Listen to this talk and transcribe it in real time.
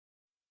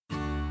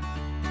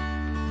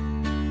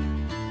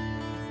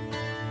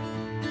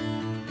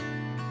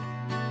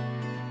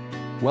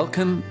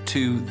Welcome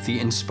to the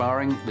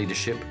Inspiring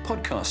Leadership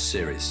podcast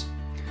series.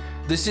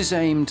 This is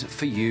aimed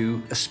for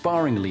you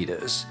aspiring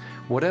leaders,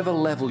 whatever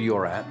level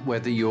you're at,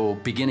 whether you're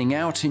beginning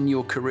out in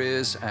your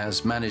careers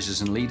as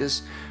managers and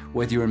leaders,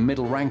 whether you're in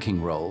middle ranking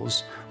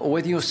roles, or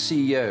whether you're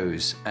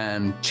CEOs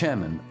and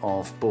chairmen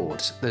of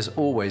boards. There's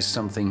always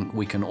something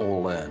we can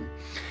all learn.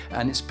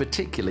 And it's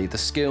particularly the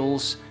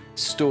skills,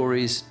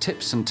 stories,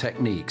 tips and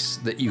techniques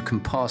that you can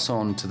pass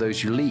on to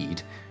those you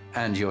lead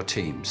and your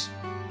teams.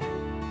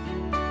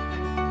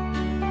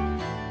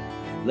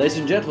 Ladies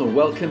and gentlemen,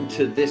 welcome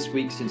to this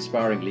week's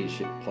Inspiring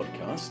Leadership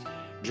podcast.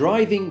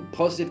 Driving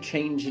positive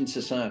change in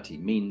society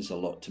means a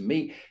lot to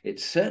me. It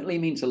certainly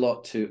means a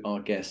lot to our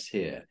guests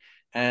here.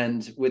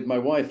 And with my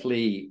wife,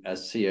 Lee,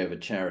 as CEO of a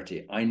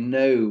charity, I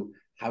know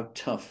how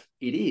tough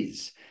it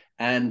is.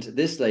 And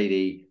this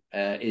lady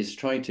is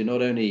trying to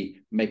not only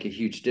make a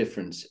huge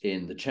difference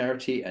in the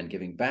charity and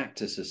giving back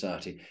to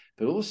society,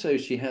 but also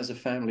she has a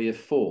family of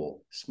 4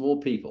 small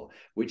people,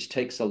 which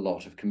takes a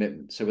lot of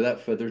commitment. So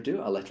without further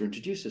ado, I'll let her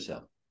introduce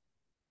herself.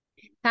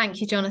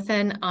 Thank you,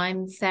 Jonathan.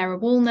 I'm Sarah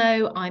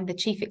Woolnough. I'm the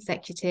Chief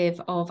Executive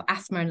of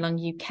Asthma and Lung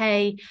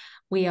UK.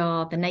 We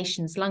are the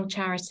nation's lung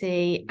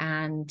charity,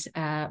 and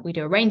we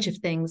do a range of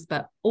things,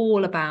 but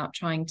all about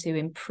trying to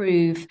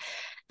improve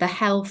the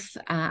health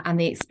and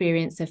the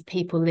experience of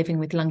people living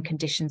with lung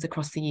conditions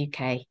across the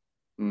UK.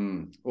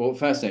 Well,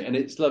 fascinating. And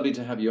it's lovely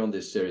to have you on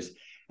this series.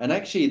 And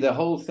actually, the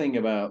whole thing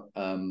about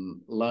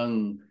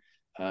lung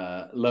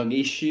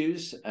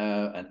issues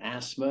and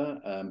asthma,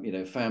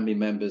 family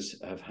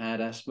members have had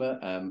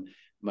asthma.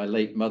 My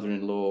late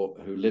mother-in-law,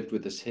 who lived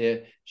with us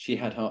here, she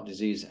had heart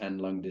disease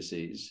and lung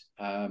disease,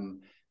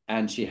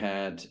 and she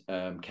had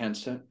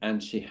cancer,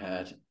 and she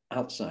had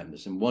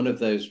Alzheimer's, and one of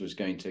those was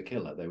going to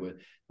kill her. They were,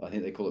 I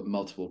think they call it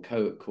multiple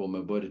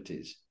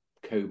comorbidities.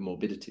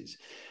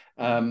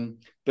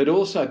 But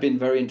also I've been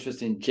very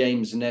interested in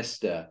James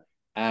Nestor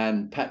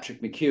and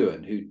Patrick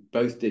McKeown, who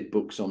both did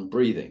books on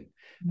breathing.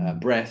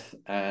 Breath,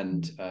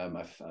 and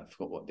I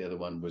forgot what the other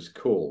one was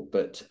called,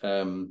 but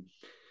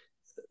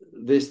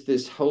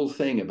this whole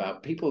thing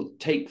about people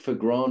take for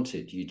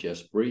granted you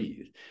just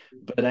breathe,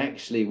 but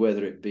actually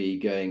whether it be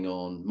going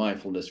on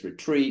mindfulness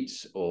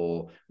retreats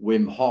or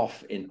Wim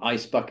Hof in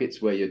ice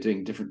buckets where you're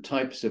doing different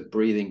types of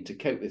breathing to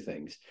cope with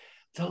things,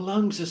 the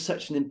lungs are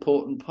such an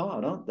important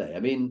part, aren't they? I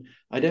mean,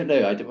 I don't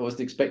know, I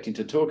wasn't expecting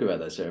to talk about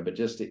that, Sarah, but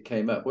just it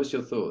came up. What's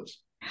your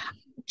thoughts?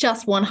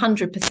 Just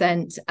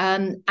 100%.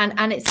 And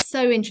it's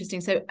so interesting.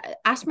 So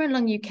Asthma and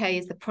Lung UK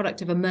is the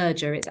product of a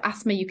merger. It's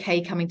Asthma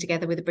UK coming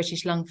together with the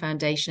British Lung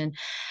Foundation.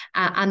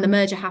 And the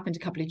merger happened a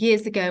couple of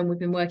years ago, and we've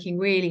been working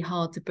really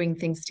hard to bring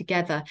things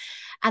together.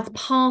 As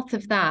part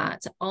of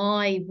that,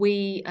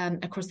 we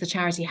across the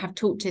charity have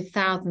talked to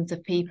thousands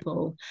of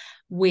people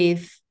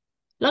with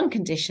lung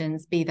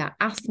conditions, be that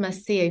asthma,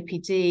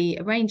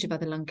 COPD, a range of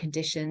other lung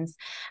conditions.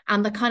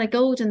 And the kind of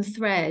golden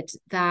thread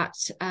that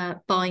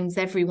binds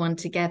everyone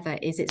together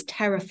is it's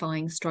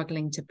terrifying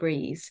struggling to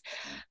breathe.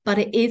 But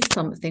it is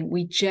something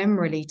we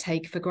generally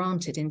take for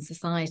granted in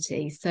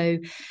society. So,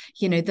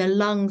 the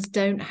lungs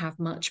don't have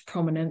much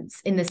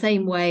prominence in the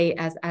same way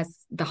as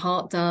the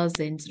heart does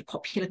in sort of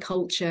popular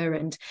culture.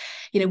 And,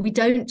 we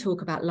don't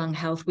talk about lung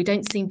health. We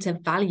don't seem to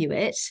value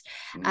it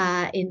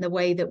in the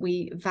way that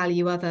we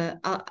value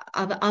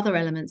other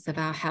elements of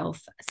our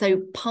health.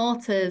 So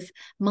part of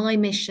my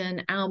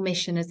mission, our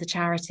mission as a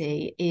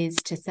charity, is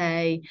to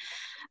say,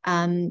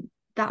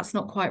 that's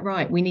not quite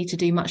right. We need to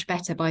do much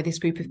better by this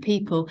group of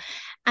people.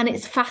 And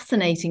it's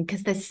fascinating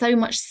because there's so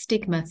much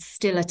stigma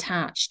still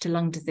attached to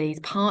lung disease,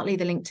 partly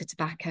the link to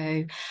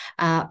tobacco,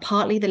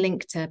 partly the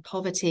link to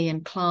poverty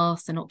and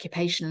class and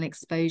occupational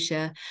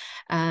exposure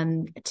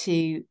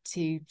to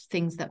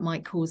things that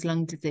might cause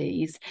lung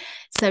disease.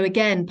 So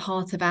again,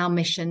 part of our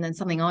mission, and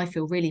something I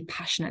feel really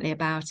passionately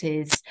about,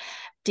 is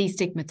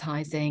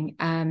destigmatizing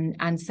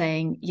and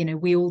saying,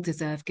 we all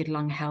deserve good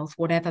lung health,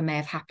 whatever may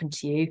have happened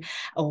to you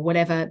or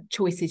whatever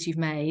choices you've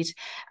made.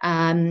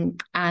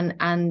 And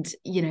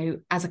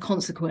as a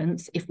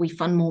consequence, if we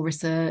fund more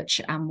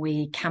research and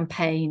we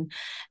campaign,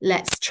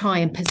 let's try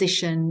and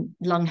position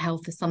lung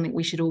health as something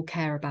we should all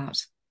care about.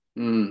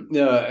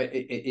 No,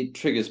 it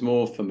triggers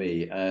more for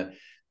me.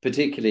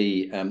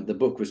 Particularly, the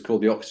book was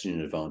called The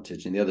Oxygen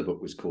Advantage, and the other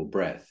book was called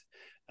Breath.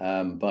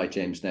 By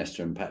James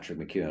Nestor and Patrick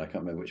McKeown. I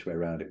can't remember which way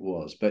around it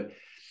was, but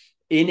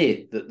in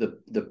it,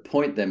 the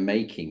point they're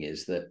making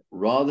is that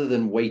rather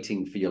than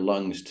waiting for your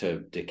lungs to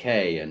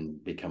decay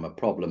and become a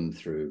problem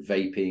through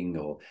vaping,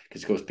 or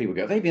because of course people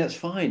go, vaping, that's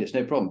fine, it's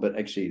no problem, but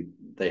actually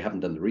they haven't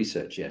done the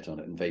research yet on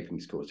it, and vaping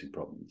is causing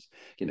problems.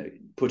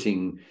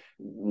 Putting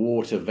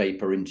water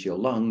vapor into your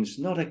lungs,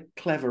 not a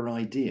clever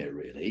idea,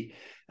 really.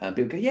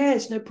 People go, yeah,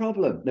 it's no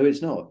problem. No,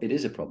 it's not. It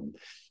is a problem.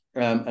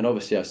 And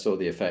obviously I saw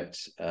the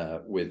effects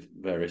with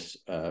various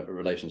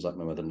relations like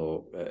my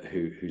mother-in-law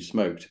who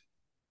smoked,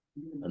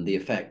 and the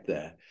effect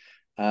there.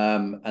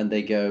 And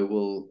they go,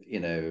 well,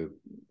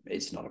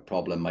 it's not a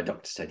problem. My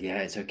doctor said, yeah,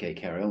 it's okay,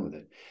 carry on with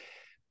it.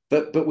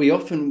 But we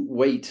often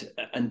wait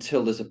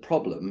until there's a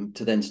problem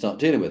to then start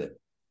dealing with it.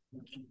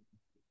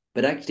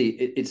 but actually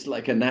it's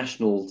like a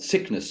national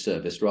sickness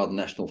service rather than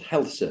national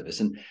health service.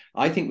 And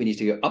I think we need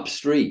to go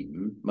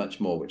upstream much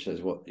more, which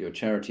is what your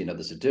charity and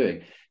others are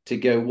doing, to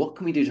go, what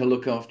can we do to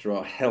look after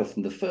our health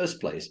in the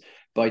first place,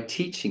 by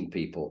teaching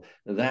people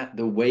that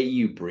the way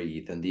you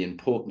breathe and the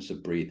importance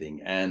of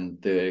breathing and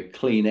the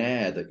clean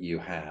air that you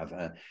have.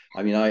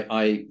 I mean,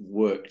 I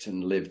worked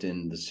and lived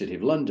in the City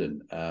of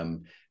London,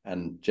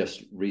 and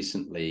just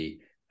recently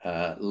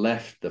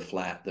left the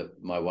flat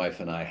that my wife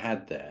and I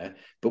had there,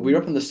 but we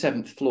were up on the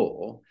 7th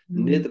floor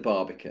near the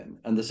Barbican,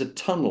 and there's a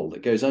tunnel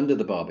that goes under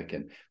the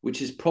Barbican,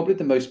 which is probably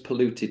the most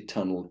polluted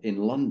tunnel in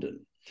London.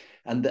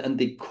 And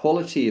the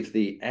quality of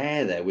the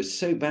air there was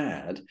so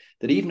bad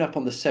that even up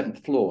on the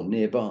 7th floor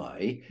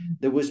nearby,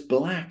 there was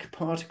black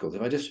particles.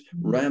 If I just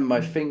ran my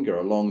finger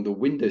along the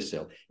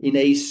windowsill in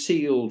a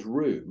sealed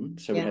room,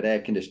 so we had air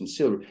conditioned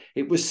sealed room,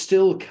 it was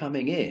still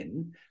coming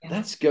in.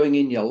 That's going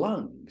in your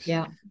lungs.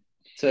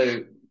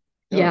 So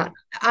yeah,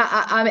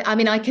 I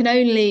mean, I can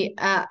only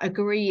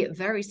agree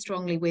very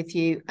strongly with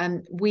you.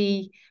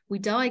 We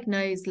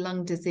diagnose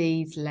lung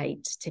disease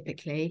late,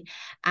 typically,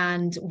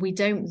 and we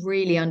don't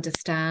really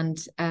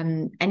understand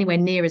anywhere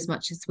near as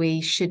much as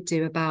we should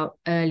do about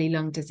early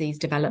lung disease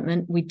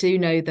development. We do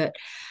know that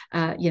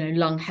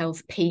lung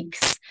health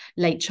peaks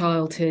late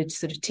childhood,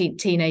 sort of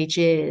teenage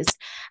years,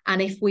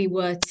 and if we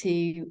were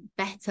to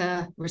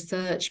better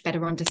research,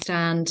 better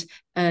understand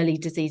early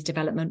disease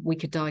development, we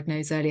could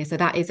diagnose earlier. So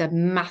that is a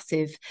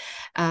massive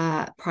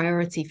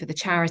priority for the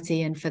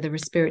charity and for the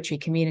respiratory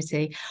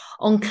community.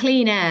 On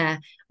clean air,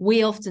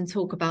 we often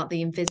talk about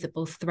the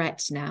invisible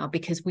threat now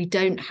because we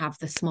don't have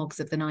the smogs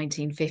of the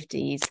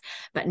 1950s,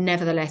 but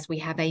nevertheless, we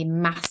have a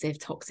massive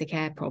toxic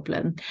air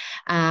problem.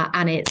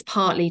 And it's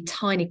partly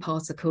tiny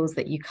particles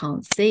that you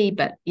can't see,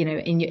 but,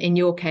 in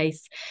your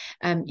case,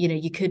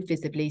 you could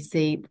visibly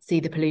see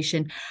the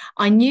pollution.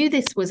 I knew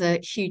this was a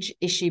huge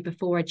issue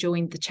before I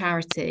joined the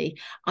charity.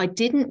 I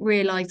didn't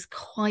realise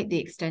quite the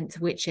extent to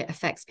which it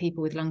affects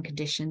people with lung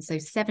conditions. So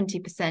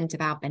 70%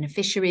 of our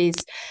beneficiaries,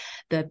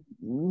 the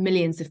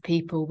millions of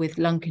people with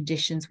lung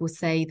conditions, will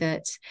say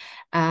that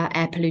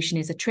air pollution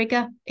is a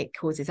trigger. It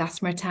causes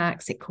asthma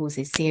attacks. It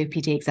causes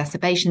COPD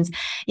exacerbations.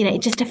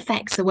 It just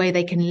affects the way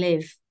they can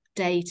live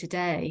day to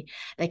day.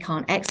 They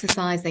can't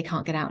exercise. They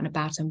can't get out and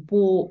about and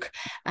walk.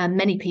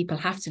 Many people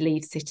have to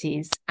leave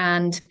cities.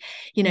 And,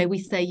 we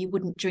say you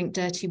wouldn't drink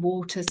dirty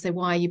water, so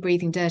why are you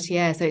breathing dirty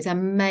air? So it's a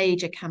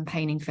major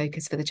campaigning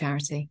focus for the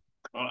charity.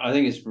 I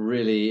think it's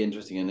really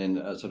interesting. And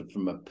in sort of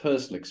from a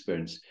personal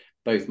experience,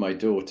 both my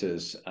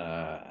daughters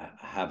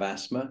have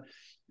asthma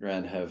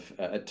and have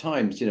at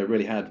times,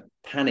 really had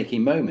panicky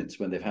moments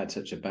when they've had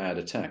such a bad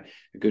attack.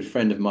 A good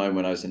friend of mine,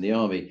 when I was in the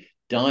army,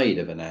 died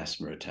of an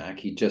asthma attack.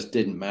 He just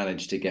didn't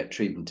manage to get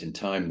treatment in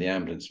time. The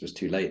ambulance was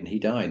too late and he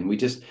died. And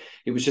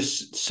it was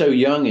just so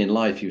young in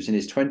life. He was in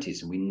his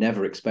 20s and we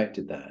never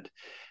expected that.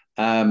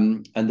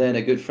 And then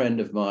a good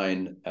friend of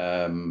mine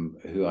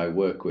who I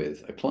work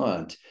with, a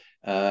client,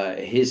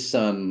 his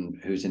son,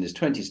 who's in his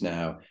 20s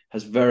now,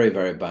 has very,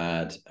 very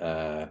bad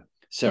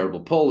cerebral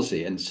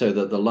palsy, and so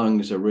that the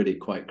lungs are really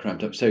quite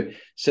cramped up. So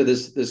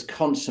there's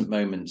constant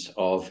moments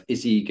of,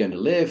 is he going to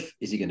live?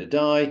 Is he going to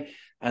die?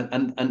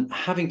 And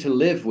having to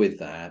live with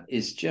that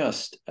is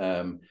just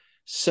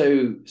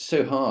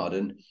so hard.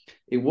 And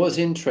it was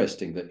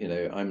interesting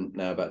that I'm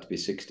now about to be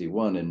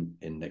 61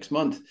 in next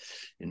month,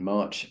 in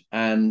March,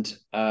 and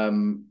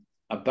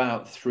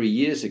about 3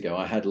 years ago,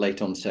 I had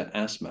late onset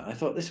asthma. I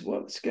thought,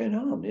 what's going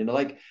on?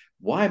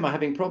 Why am I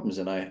having problems?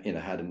 And I,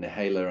 had an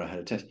inhaler, I had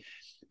a test.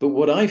 But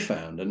what I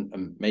found,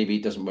 and maybe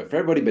it doesn't work for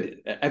everybody,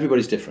 but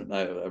everybody's different.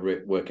 I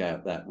work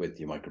out that with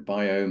your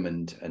microbiome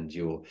and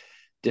your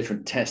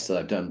different tests that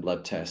I've done,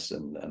 blood tests,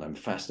 and I'm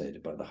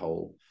fascinated by the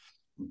whole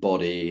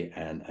body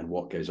and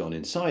what goes on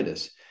inside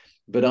us.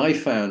 But I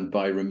found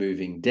by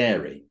removing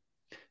dairy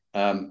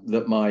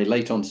that my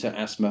late onset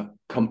asthma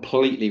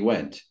completely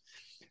went.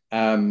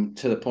 To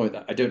the point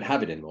that I don't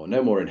have it anymore.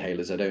 No more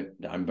inhalers.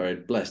 I'm very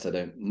blessed. I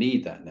don't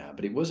need that now.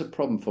 But it was a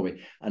problem for me.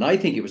 And I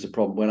think it was a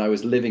problem when I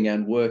was living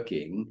and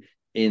working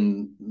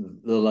in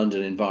the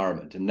London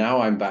environment. And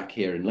now I'm back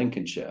here in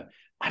Lincolnshire.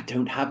 I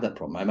don't have that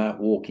problem. I'm out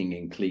walking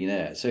in clean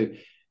air. So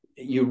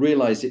you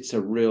realize it's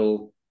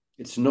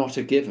not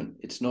a given.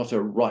 It's not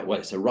a right. Well,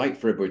 it's a right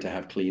for everybody to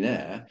have clean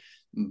air,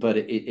 but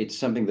it's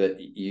something that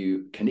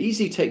you can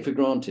easily take for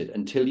granted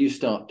until you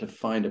start to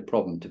find a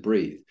problem to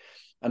breathe.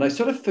 And I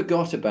sort of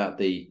forgot about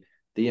the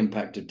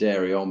impact of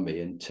dairy on me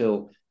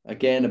until,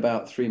 again,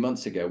 about 3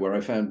 months ago, where I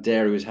found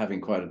dairy was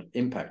having quite an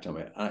impact on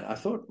me. I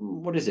thought,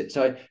 what is it?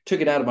 So I took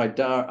it out of my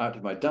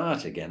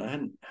diet again. I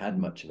hadn't had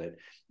much of it.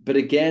 But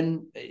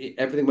again,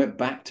 everything went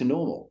back to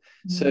normal.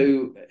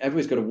 So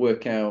everyone's got to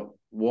work out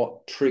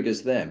what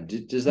triggers them.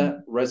 Does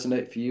that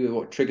resonate for you?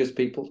 What triggers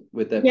people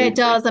with their breathing? It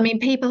does. I mean,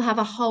 people have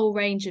a whole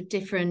range of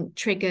different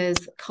triggers.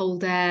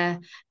 Cold air,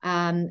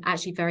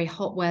 actually very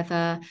hot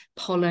weather,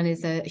 pollen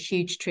is a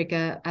huge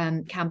trigger,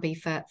 can be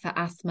for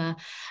asthma.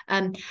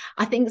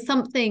 I think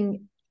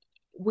something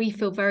we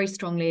feel very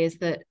strongly is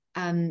that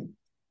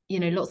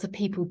lots of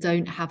people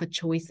don't have a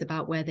choice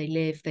about where they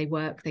live, they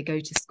work, they go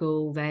to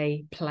school,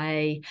 they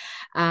play.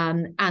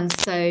 And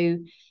so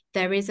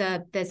there's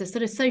a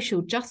sort of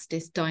social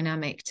justice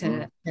dynamic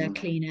to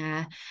clean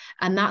air,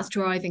 and that's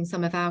driving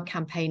some of our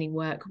campaigning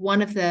work.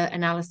 One of the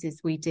analyses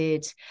we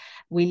did,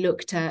 we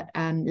looked at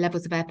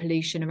levels of air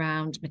pollution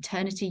around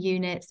maternity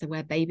units, so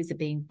where babies are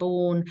being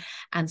born,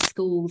 and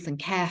schools and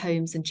care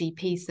homes and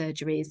GP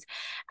surgeries.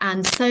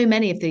 And so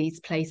many of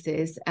these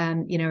places,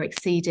 are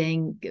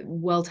exceeding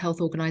World Health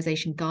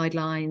Organization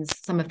guidelines.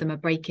 Some of them are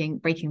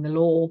breaking the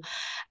law,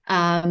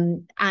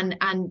 and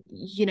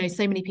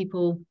so many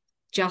people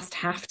just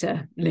have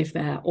to live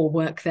there or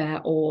work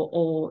there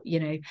or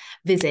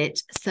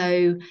visit.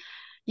 So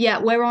yeah,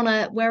 we're on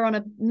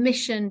a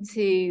mission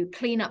to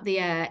clean up the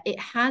air. It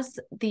has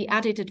the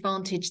added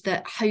advantage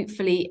that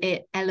hopefully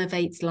it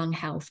elevates lung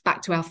health.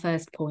 Back to our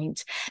first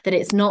point, that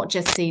it's not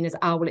just seen as,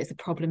 it's a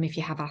problem if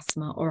you have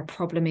asthma, or a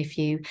problem if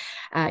you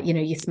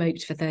you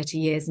smoked for 30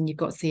 years and you've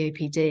got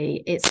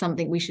COPD. It's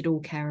something we should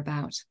all care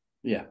about.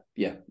 Yeah,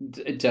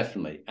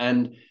 definitely.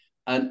 And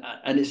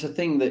it's a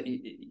thing that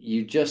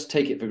you just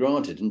take it for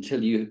granted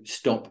until you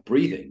stop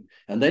breathing,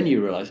 and then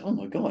you realize, oh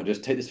my God, I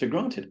just take this for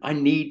granted. I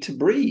need to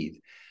breathe.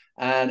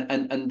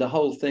 And the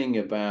whole thing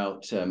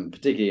about,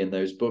 particularly in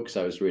those books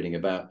I was reading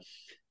about,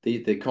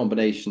 the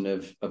combination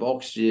of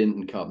oxygen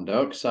and carbon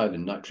dioxide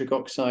and nitric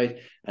oxide,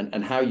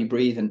 and how you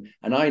breathe. And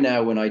I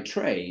now, when I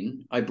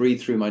train, I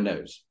breathe through my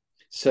nose.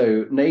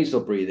 So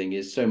nasal breathing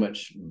is so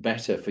much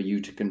better for you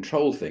to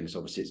control things.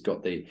 Obviously, it's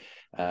got the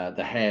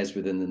hairs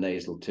within the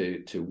nasal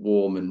to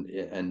warm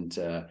and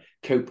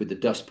cope with the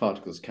dust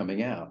particles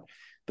coming out.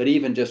 But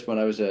even just when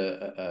I was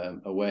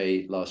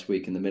away last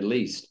week in the Middle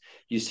East,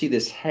 you see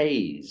this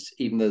haze,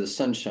 even though the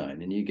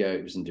sunshine, and you go,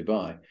 it was in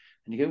Dubai,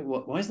 and you go,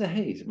 why is there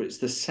haze? But it's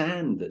the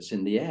sand that's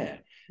in the air,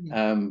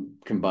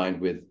 combined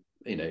with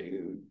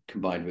the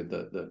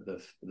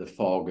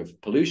fog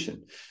of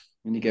pollution.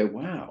 And you go,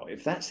 wow,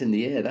 if that's in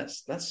the air,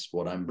 that's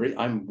what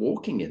I'm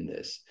walking in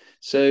this.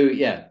 So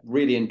yeah,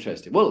 really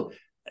interesting. Well,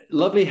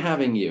 lovely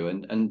having you.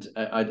 And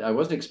I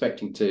wasn't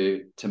expecting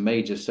to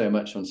major so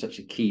much on such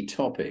a key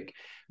topic,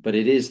 but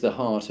it is the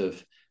heart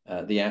of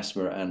the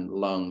Asthma and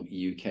Lung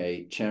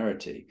UK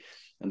charity.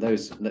 And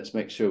let's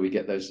make sure we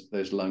get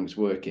those lungs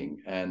working.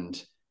 And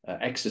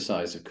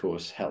exercise, of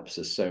course, helps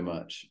us so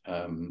much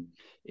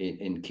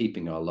in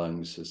keeping our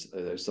lungs as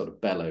those sort of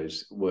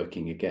bellows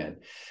working again.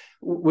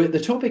 The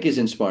topic is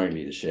inspiring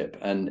leadership,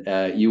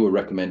 and you were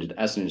recommended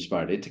as an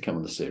inspiring leader to come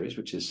on the series,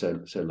 which is so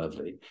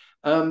lovely.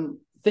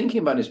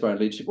 Thinking about inspiring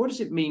leadership, what does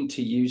it mean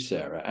to you,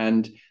 Sarah?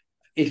 And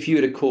if you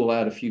were to call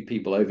out a few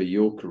people over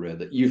your career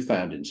that you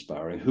found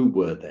inspiring, who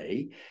were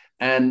they?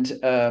 And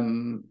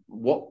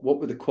what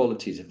were the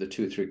qualities of the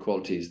 2 or 3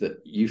 qualities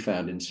that you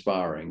found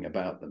inspiring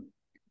about them?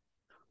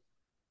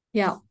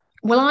 Yeah.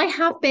 Well, I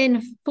have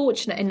been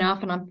fortunate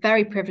enough, and I'm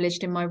very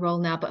privileged in my role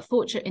now, but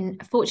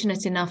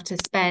fortunate enough to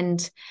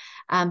spend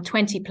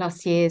 20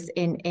 plus years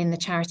in the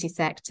charity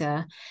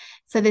sector.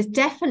 So there's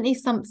definitely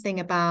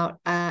something about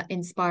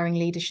inspiring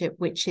leadership,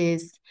 which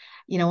is,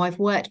 I've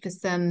worked for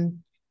some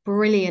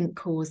brilliant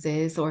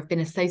causes, or I've been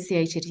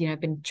associated,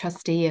 I've been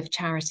trustee of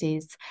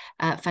charities,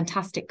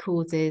 fantastic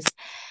causes.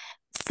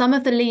 Some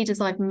of the leaders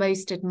I've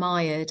most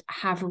admired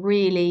have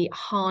really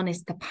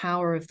harnessed the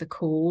power of the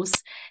cause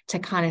to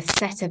kind of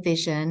set a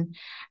vision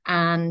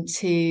and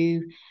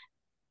to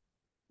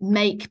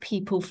make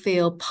people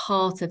feel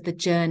part of the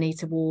journey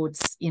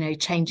towards,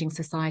 changing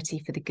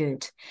society for the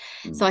good.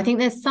 So I think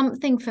there's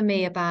something for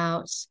me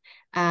about,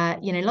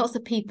 lots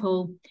of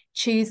people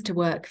choose to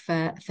work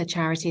for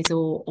charities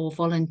or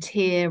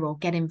volunteer or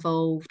get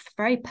involved for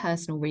very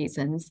personal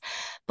reasons,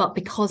 but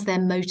because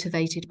they're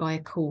motivated by a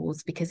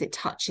cause, because it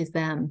touches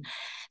them.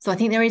 So I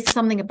think there is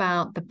something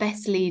about the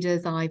best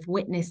leaders I've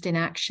witnessed in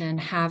action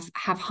have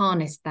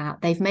harnessed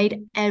that. They've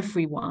made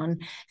everyone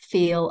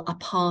feel a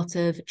part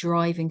of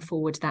driving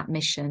forward that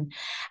mission.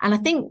 And I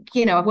think,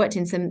 I've worked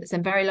in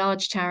some very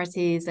large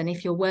charities, and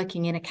if you're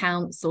working in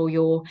accounts or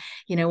you're,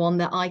 on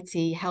the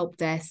IT help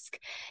desk,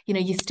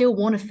 you still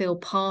want to feel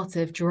part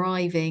of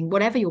driving,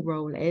 whatever your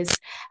role is,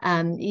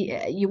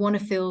 you want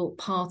to feel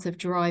part of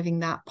driving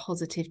that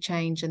positive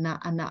change and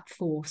that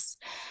force.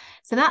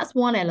 So that's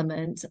one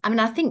element. I mean,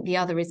 I think the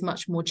other is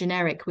much more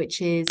generic,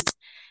 which is,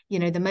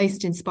 the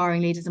most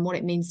inspiring leaders, and what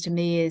it means to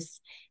me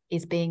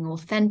is being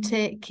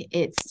authentic.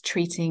 It's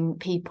treating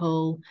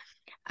people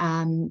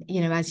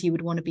as you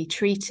would want to be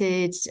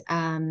treated,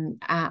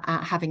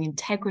 having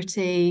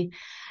integrity,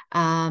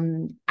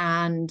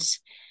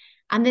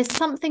 and there's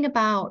something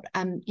about,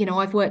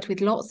 I've worked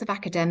with lots of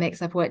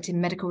academics. I've worked in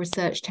medical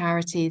research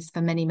charities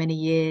for many, many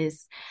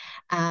years.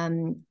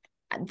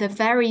 The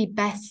very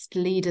best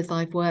leaders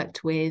I've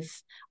worked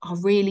with are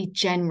really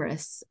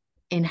generous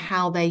in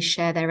how they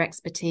share their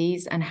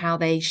expertise and how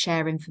they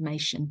share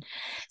information.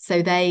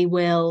 So they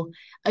will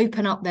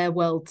open up their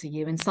world to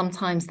you. And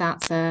sometimes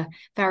that's a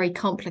very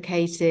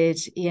complicated,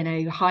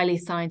 highly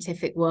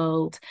scientific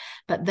world,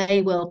 but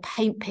they will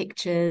paint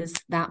pictures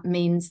that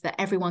means that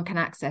everyone can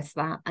access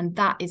that. And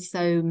that is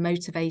so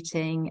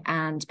motivating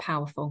and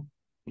powerful.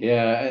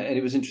 Yeah, and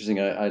it was interesting.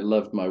 I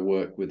loved my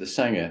work with the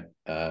Sanger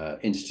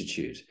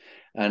Institute,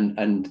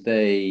 and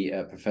they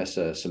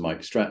Professor Sir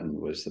Mike Stratton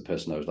was the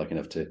person I was lucky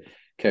enough to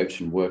coach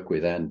and work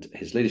with, and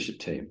his leadership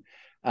team.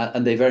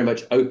 And they very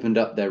much opened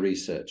up their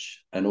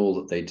research and all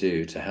that they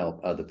do to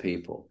help other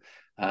people.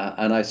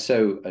 And I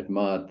so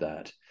admired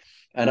that.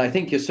 And I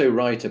think you're so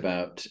right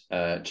about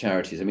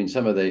charities. I mean,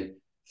 some of the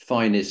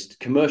finest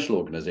commercial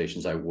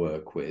organizations I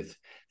work with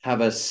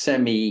have a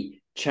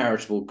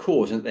semi-charitable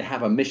cause, and they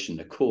have a mission,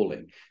 a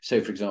calling.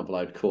 So, for example,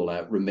 I'd call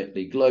out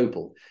Remitly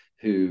Global,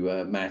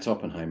 who Matt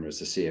Oppenheimer, as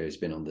the CEO, has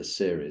been on this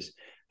series.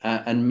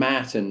 And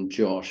Matt and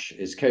Josh,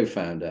 his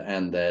co-founder,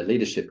 and their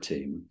leadership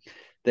team,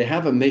 they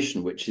have a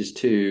mission which is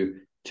to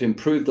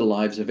improve the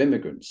lives of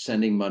immigrants,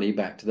 sending money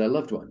back to their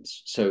loved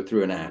ones. So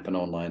through an app, an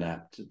online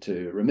app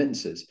to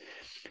remittances.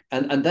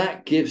 And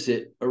that gives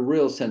it a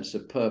real sense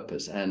of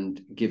purpose and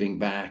giving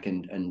back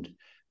and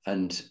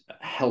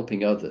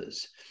helping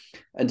others.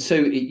 And so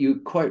you're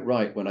quite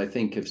right when I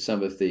think of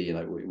some of the,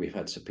 we've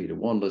had Sir Peter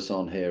Wanless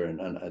on here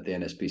and at the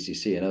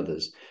NSPCC and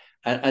others.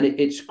 And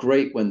it's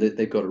great when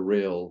they've got a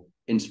real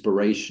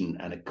inspiration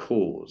and a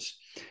cause.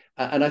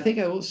 And I think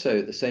I also,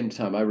 at the same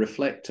time, I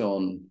reflect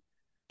on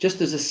just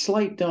there's a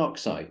slight dark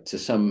side to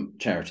some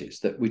charities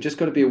that we've just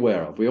got to be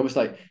aware of. We almost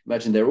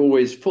imagine they're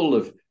always full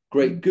of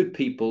great, good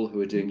people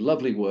who are doing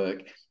lovely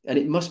work. And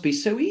it must be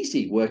so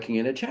easy working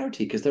in a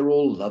charity because they're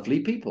all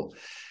lovely people.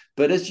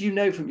 But as you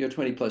know from your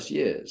 20 plus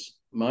years,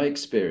 my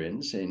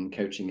experience in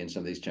coaching in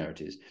some of these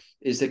charities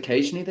is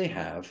occasionally they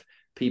have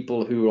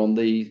people who are on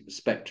the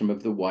spectrum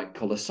of the white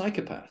collar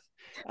psychopath,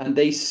 and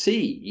they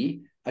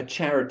see a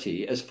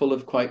charity as full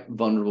of quite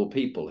vulnerable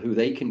people who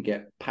they can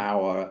get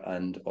power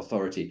and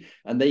authority,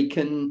 and they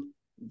can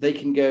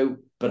go,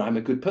 but I'm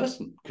a good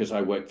person because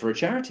I work for a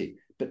charity.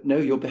 But no,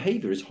 your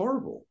behavior is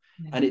horrible.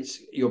 Yeah. And it's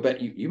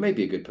you may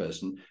be a good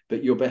person,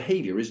 but your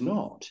behavior is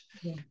not.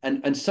 Yeah.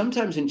 And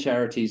sometimes in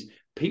charities,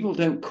 people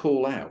don't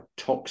call out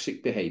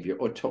toxic behavior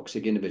or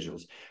toxic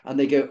individuals, and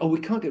they go, oh,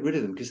 we can't get rid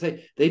of them because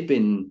they've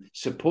been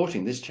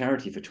supporting this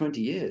charity for 20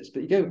 years.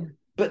 But you go, yeah,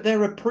 but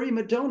they're a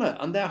prima donna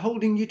and they're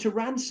holding you to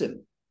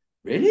ransom.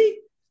 Really?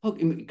 Oh,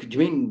 do you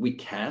mean we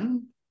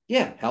can?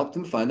 Yeah, help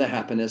them find their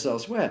happiness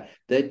elsewhere.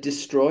 They're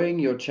destroying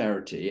your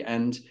charity,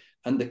 and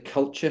the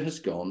culture has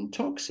gone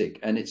toxic,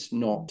 and it's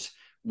not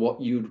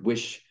what you'd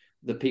wish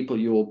the people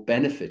you're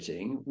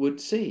benefiting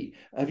would see.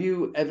 Have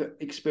you ever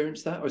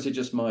experienced that, or is it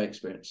just my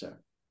experience, Sarah?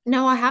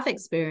 No, I have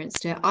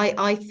experienced it.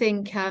 I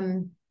think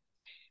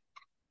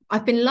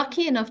I've been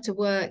lucky enough to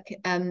work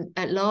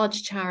at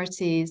large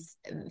charities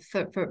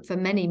for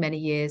many, many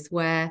years,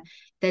 where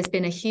there's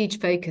been a huge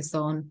focus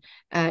on,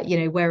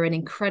 we're an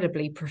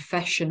incredibly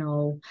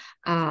professional,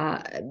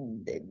 quite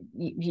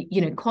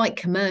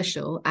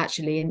commercial,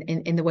 actually,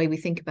 in the way we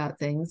think about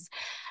things.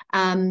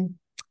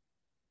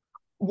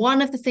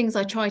 One of the things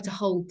I try to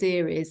hold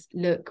dear is,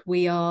 look,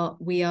 we are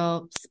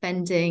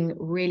spending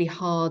really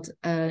hard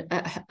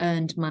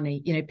earned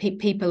money.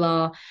 People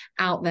are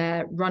out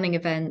there running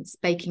events,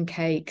 baking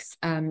cakes.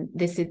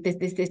 This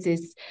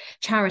is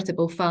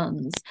charitable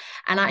funds,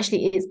 and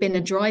actually, it's been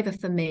a driver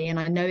for me, and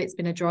I know it's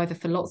been a driver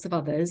for lots of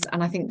others.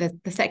 And I think that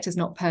the sector's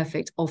not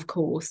perfect, of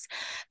course,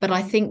 but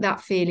I think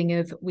that feeling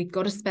of we've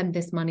got to spend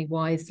this money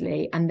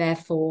wisely, and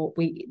therefore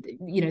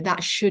that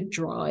should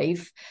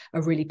drive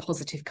a really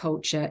positive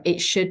culture.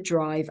 It should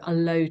drive a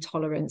low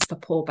tolerance for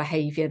poor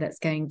behavior that's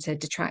going to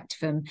detract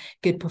from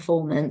good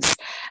performance.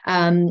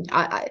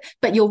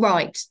 But you're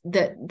right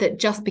that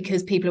just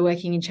because people are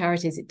working in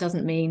charities, it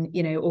doesn't mean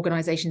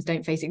organizations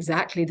don't face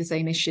exactly the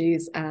same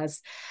issues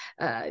as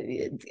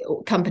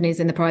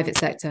companies in the private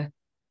sector.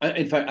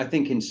 In fact, I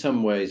think in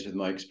some ways, with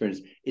my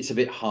experience, it's a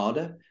bit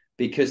harder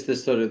because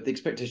there's sort of the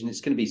expectation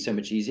it's going to be so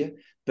much easier,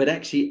 but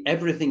actually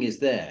everything is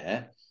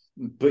there,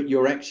 but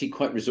you're actually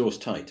quite resource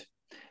tight.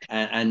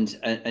 And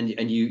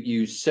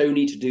you so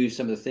need to do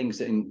some of the things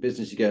that in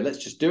business you go, let's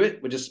just do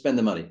it, we'll just spend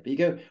the money. But you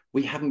go,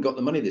 we haven't got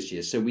the money this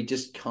year, so we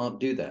just can't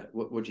do that.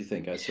 What do you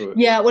think? I saw it.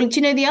 Yeah, well,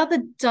 the other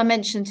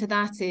dimension to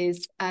that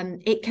is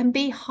it can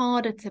be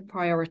harder to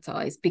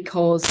prioritize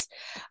because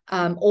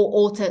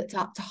or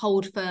to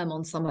hold firm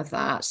on some of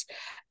that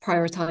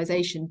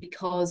prioritization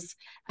because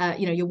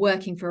you're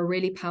working for a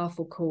really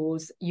powerful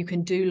cause. You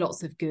can do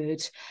lots of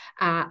good,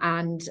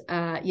 and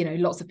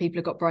lots of people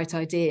have got bright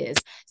ideas.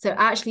 So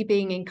actually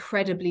being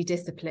incredibly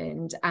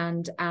disciplined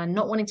and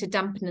not wanting to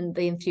dampen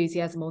the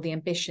enthusiasm or the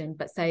ambition,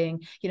 but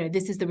saying,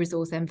 this is the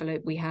resource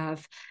envelope we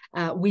have.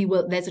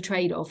 There's a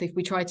trade-off. If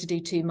we try to do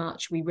too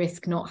much, we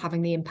risk not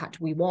having the impact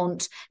we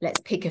want.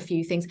 Let's pick a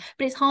few things.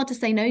 But it's hard to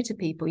say no to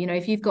people.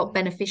 If you've got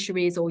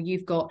beneficiaries, or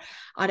you've got,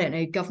 I don't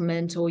know,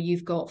 government, or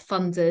you've got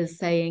funders orders,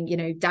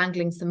 saying,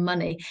 dangling some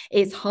money.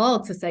 It's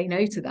hard to say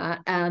no to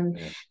that.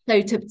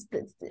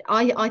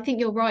 I think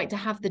you're right to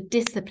have the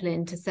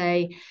discipline to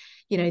say,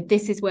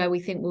 this is where we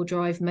think will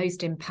drive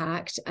most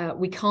impact.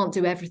 We can't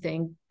do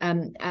everything,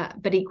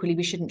 but equally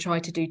we shouldn't try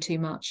to do too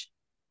much.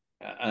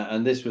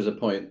 And this was a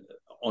point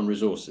on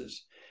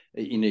resources.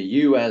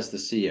 You as the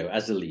CEO,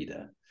 as a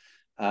leader,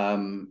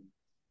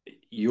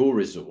 your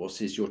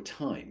resource is your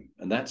time,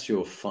 and that's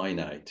your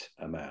finite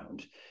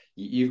amount.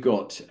 You've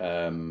got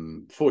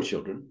 4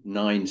 children,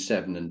 9,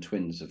 7, and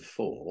twins of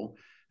 4,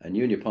 and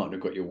you and your partner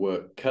got your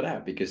work cut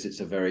out because it's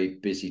a very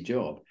busy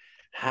job.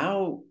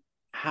 How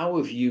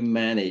have you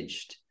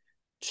managed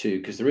to,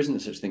 because there isn't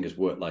such thing as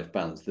work-life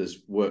balance,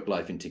 there's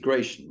work-life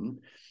integration.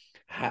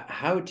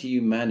 How do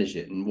you manage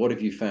it, and what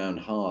have you found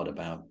hard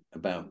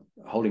about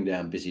holding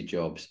down busy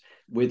jobs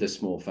with a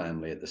small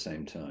family at the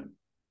same time?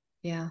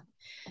 Yeah.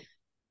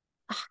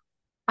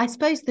 I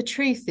suppose the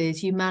truth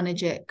is you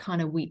manage it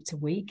kind of week to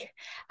week.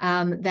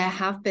 There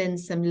have been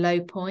some low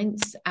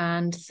points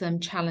and some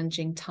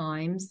challenging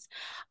times.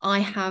 I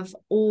have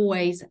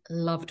always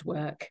loved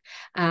work.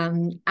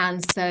 And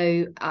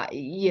so,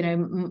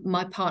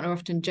 my partner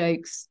often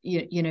jokes,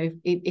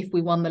 if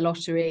we won the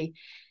lottery,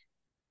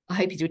 I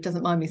hope he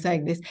doesn't mind me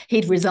saying this,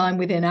 he'd resign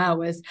within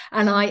hours.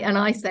 And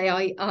I say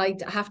I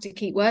have to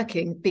keep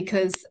working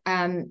because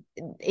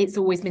it's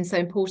always been so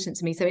important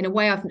to me. So in a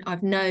way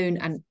I've known,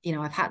 and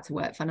I've had to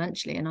work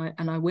financially,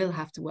 and I will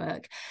have to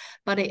work,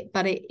 but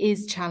it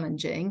is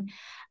challenging.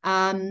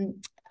 I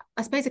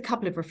suppose a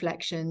couple of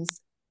reflections.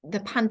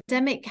 The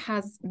pandemic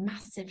has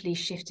massively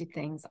shifted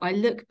things. I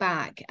look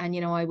back and,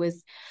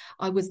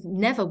 I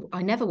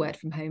never worked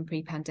from home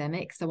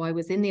pre-pandemic. So I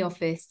was in the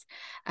office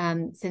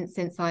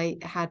since I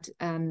had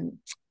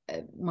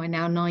my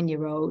now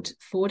 9-year-old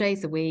 4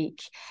 days a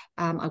week.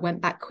 I went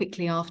back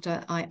quickly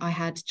after I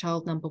had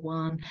child number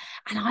 1,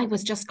 and I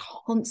was just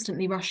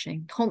constantly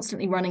rushing,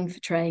 constantly running for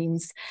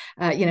trains,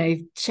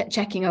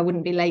 checking I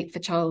wouldn't be late for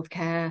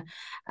childcare,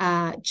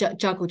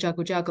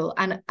 juggle.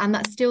 And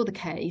that's still the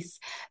case.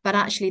 But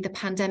actually the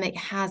pandemic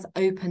has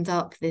opened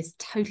up this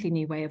totally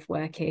new way of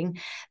working.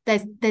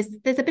 There's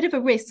a bit of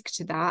a risk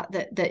to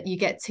that you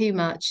get too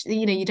much,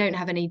 you don't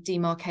have any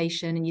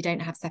demarcation and you don't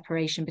have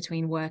separation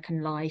between work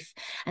and life.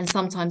 And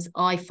sometimes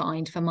I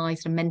find for my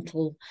sort of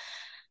mental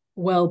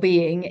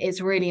well-being,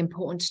 it's really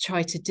important to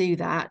try to do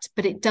that.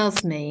 But it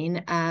does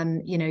mean,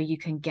 you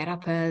can get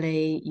up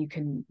early, you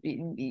can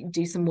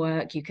do some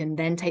work, you can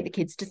then take the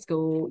kids to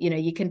school,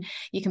 you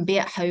can be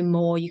at home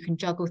more, you can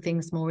juggle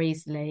things more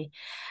easily.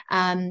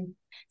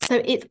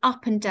 So it's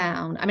up and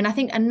down. I mean, I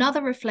think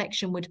another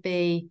reflection would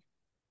be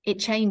it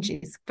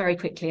changes very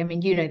quickly. I mean,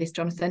 this,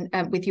 Jonathan,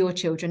 with your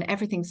children,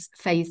 everything's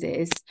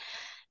phases.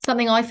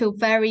 Something I feel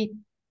very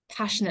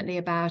passionately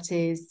about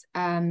is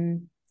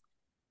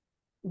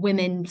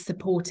women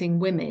supporting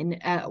women,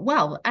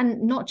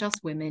 and not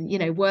just women,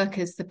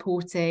 workers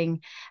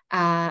supporting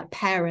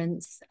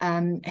parents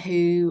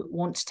who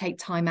want to take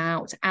time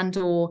out and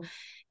or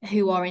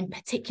who are in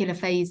particular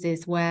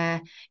phases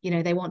where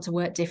they want to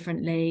work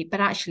differently, but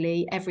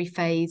actually every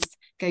phase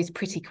goes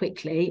pretty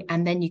quickly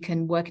and then you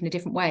can work in a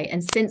different way.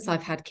 And since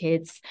I've had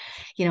kids,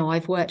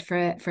 I've worked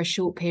for a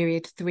short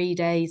period, 3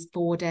 days,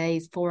 4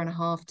 days,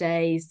 4.5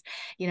 days.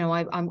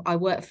 I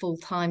work full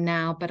time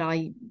now, but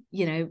I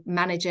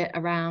manage it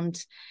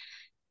around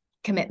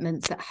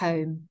commitments at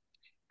home.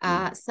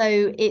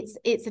 So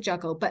it's a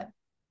juggle. But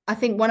I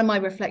think one of my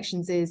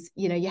reflections is,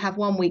 you have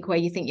 1 week where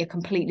you think you're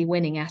completely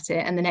winning at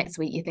it, and the next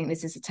week you think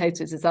this is a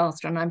total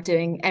disaster and I'm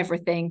doing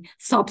everything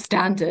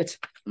substandard.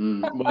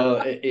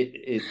 Well,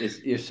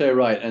 you're so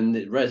right, and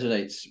it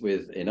resonates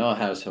in our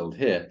household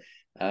here.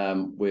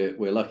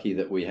 We're lucky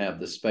that we have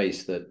the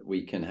space that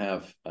we can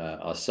have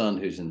our son,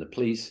 who's in the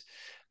police,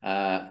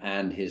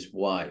 and his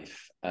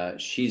wife.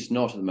 She's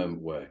not at the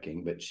moment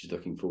working, but she's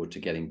looking forward to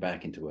getting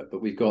back into work.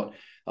 But we've got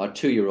our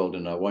 2-year-old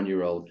and our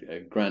 1-year-old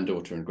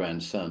granddaughter and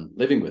grandson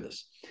living with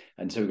us.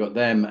 And so we've got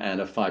them and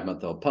a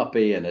 5-month-old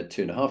puppy and a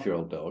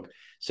 2.5-year-old dog.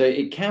 So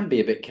it can be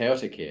a bit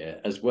chaotic here,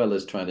 as well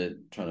as trying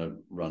to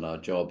run our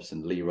jobs,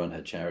 and Lee run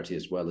her charity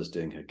as well as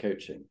doing her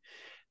coaching.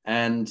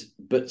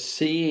 But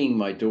seeing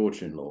my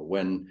daughter-in-law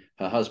when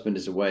her husband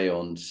is away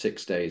on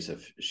 6 days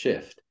of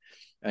shift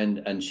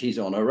and she's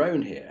on her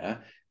own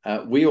here,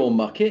 we all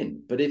muck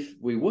in. But if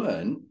we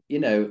weren't,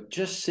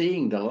 just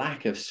seeing the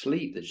lack of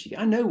sleep that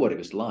I know what it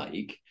was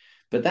like,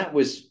 but that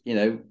was,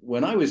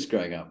 when I was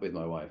growing up with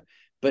my wife,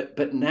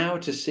 but now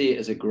to see it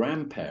as a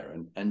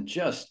grandparent and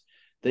just,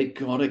 they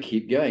got to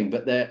keep going,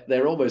 but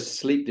they're almost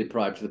sleep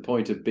deprived to the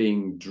point of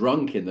being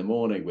drunk in the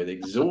morning with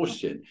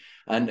exhaustion.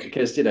 And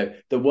because, the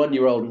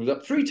 1-year-old was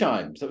up 3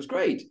 times, that was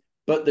great.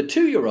 But the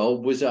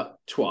 2-year-old was up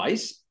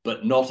twice,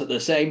 but not at the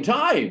same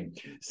time.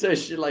 So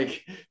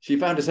she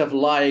found herself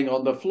lying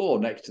on the floor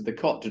next to the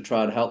cot to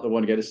try and help the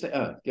one get to sleep.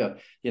 Oh God,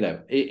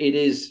 it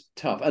is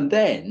tough. And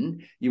then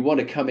you want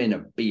to come in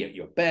and be at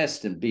your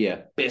best and be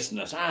a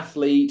business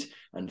athlete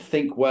and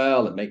think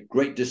well and make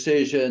great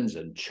decisions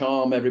and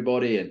charm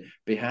everybody and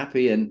be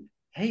happy. And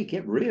hey,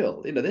 get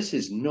real. This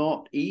is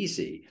not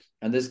easy.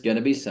 And there's going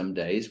to be some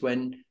days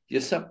when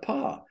you're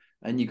subpar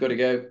and you've got to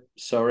go,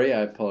 sorry,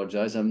 I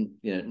apologize. I'm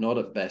not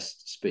at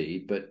best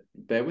speed, but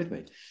bear with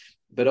me.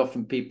 But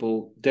often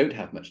people don't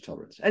have much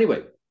tolerance.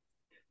 Anyway,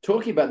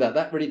 talking about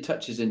that really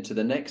touches into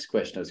the next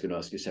question I was going to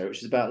ask you, Sarah, which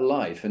is about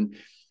life. And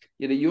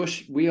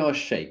we are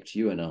shaped,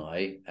 you and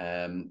I,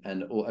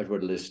 and all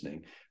everybody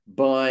listening,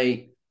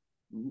 by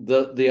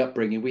the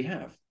upbringing we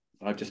have.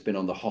 I've just been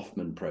on the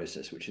Hoffman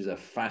process, which is a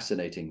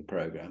fascinating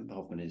program, the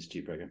Hoffman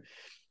Institute program.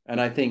 And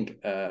I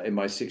think in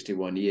my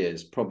 61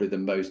 years, probably the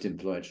most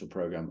influential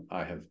program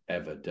I have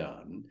ever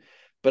done.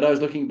 But I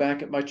was looking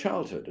back at my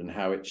childhood and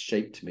how it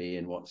shaped me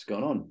and what's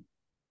gone on.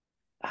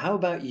 How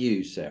about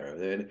you,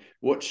 Sarah?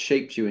 What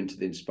shaped you into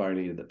the inspiring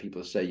leader that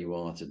people say you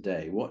are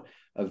today? What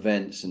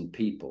events and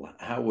people?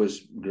 How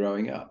was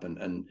growing up,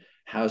 and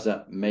how's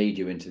that made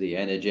you into the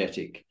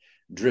energetic,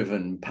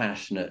 driven,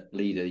 passionate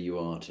leader you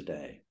are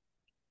today?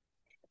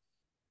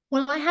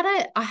 Well, I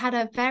had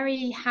a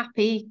very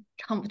happy,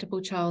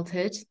 comfortable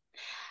childhood.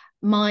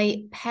 My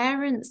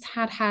parents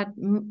had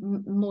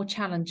more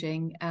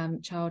challenging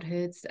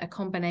childhoods, a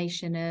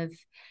combination of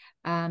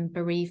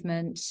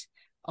bereavement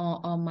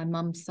on my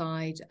mum's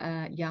side,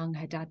 young.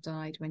 Her dad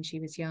died when she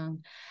was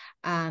young,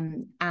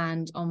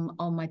 and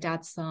on my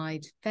dad's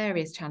side,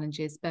 various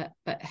challenges, but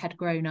had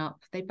grown up.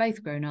 They'd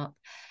both grown up,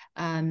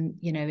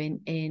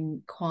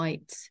 in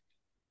quite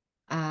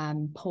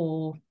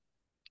poor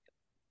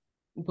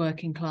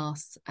working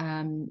class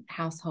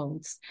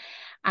households.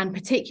 And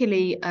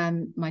particularly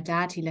my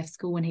dad, he left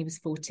school when he was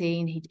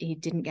 14. He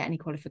didn't get any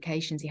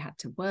qualifications. He had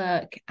to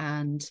work,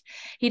 and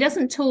he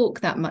doesn't talk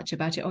that much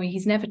about it, or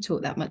he's never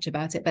talked that much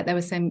about it, but there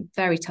were some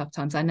very tough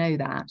times, I know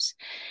that.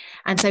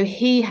 And so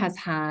he has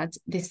had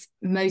this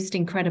most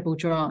incredible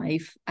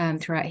drive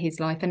throughout his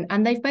life,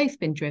 and they've both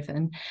been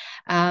driven.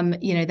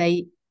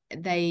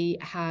 They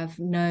have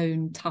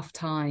known tough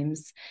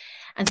times.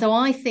 And so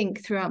I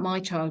think throughout my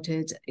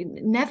childhood,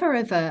 never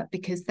ever,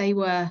 because they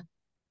were,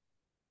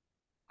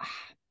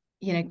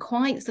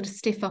 quite sort of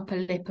stiff upper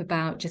lip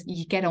about just,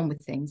 you get on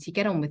with things, you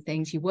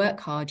work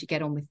hard, you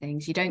get on with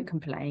things, you don't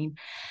complain.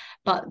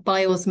 But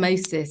by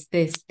osmosis,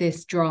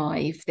 this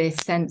drive, this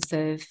sense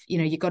of,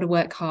 you've got to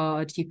work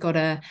hard, you've got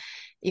to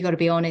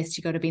be honest,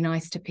 you've got to be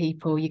nice to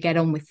people, you get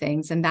on with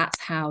things, and that's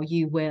how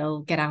you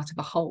will get out of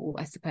a hole,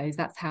 I suppose.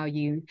 That's how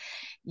you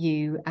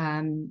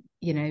improve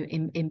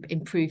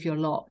your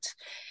lot.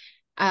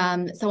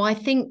 So I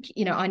think,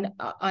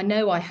 I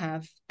know I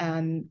have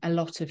a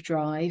lot of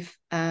drive,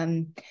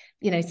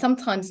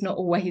 sometimes not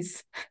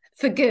always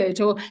for good,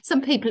 or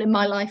some people in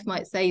my life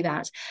might say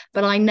that,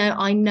 but I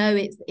know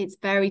it's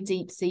very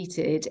deep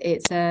seated.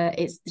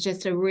 It's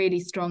just a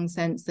really strong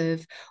sense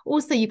of,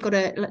 also,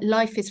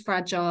 life is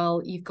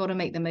fragile, you've got to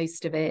make the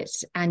most of it,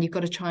 and you've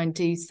got to try and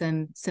do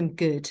some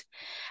good.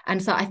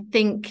 And so I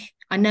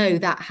know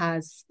that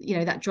has,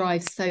 that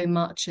drives so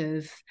much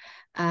of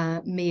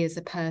me as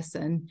a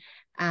person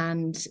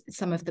and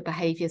some of the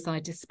behaviors I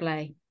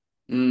display.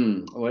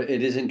 Well,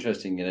 it is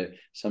interesting,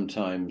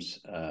 sometimes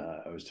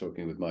I was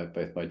talking with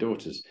both my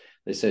daughters.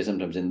 They say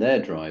sometimes in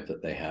their drive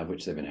that they have,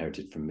 which they've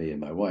inherited from me and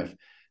my wife,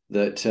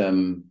 that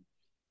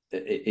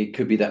it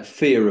could be that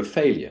fear of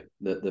failure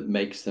that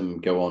makes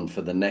them go on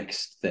for the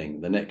next thing,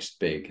 the next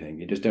big thing.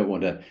 You just don't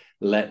want to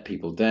let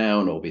people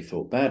down or be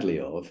thought badly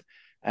of.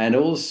 And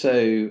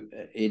also,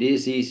 it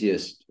is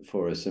easiest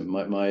for us. And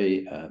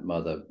my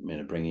mother,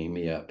 bringing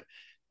me up,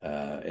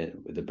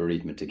 with the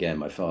bereavement again,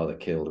 my father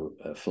killed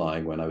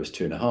flying when I was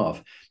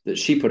 2.5, that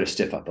she put a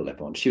stiff upper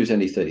lip on. She was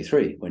only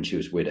 33 when she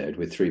was widowed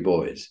with 3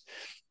 boys.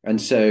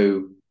 And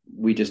so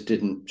we just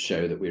didn't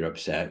show that we were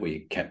upset.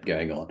 We kept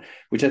going on,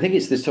 which I think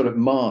is this sort of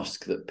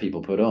mask that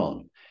people put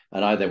on.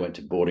 And I then went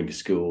to boarding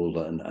school,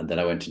 and then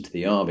I went into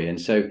the army.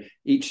 And so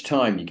each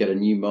time you get a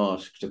new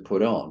mask to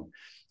put on.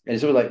 And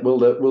it's sort of like, will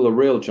the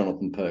real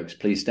Jonathan Perks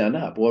please stand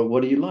up?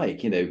 What do you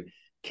like?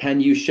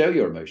 Can you show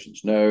your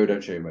emotions? No,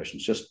 don't show your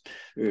emotions. Just,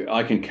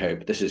 I can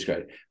cope. This is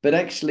great. But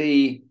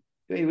actually,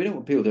 we don't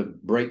want people to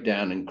break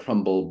down and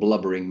crumble,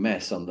 blubbering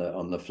mess on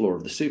the floor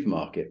of the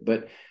supermarket.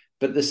 But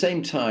at the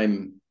same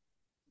time,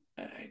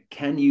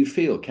 can you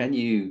feel? Can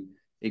you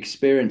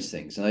experience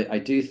things? And I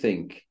do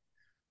think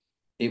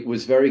it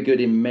was very good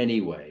in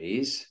many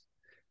ways.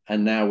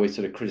 And now we're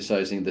sort of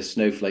criticizing the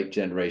snowflake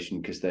generation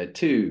because they're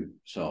too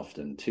soft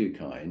and too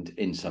kind,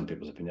 in some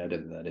people's opinion. I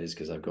don't think that is,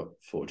 because I've got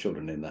 4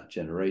 children in that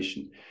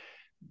generation.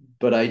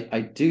 But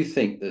I do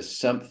think there's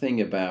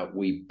something about,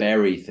 we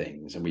bury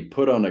things and we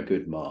put on a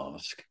good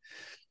mask,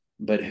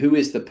 but who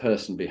is the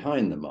person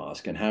behind the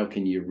mask, and how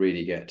can you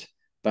really get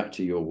back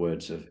to your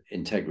words of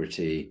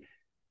integrity,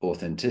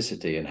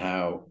 authenticity, and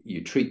how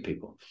you treat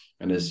people?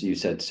 And as you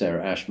said,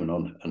 Sarah Ashman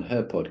on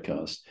her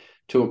podcast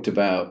talked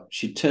about,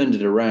 she turned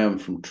it around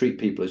from treat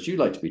people as you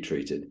like to be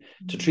treated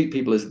to treat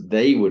people as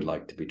they would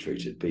like to be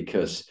treated,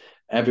 because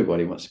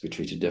everybody wants to be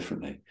treated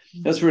differently.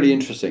 That's really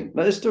interesting.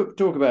 Now, let's talk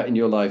about, in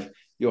your life,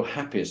 your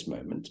happiest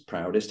moment,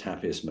 proudest,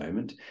 happiest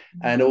moment,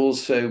 and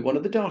also one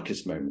of the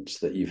darkest moments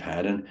that you've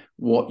had, and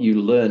what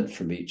you learned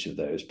from each of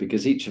those,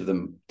 because each of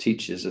them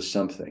teaches us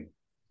something.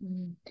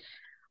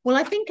 Well,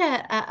 I think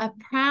a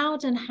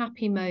proud and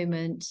happy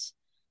moment,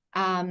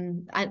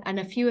 and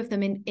a few of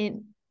them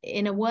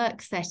in a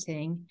work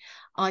setting.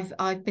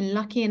 I've been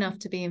lucky enough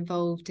to be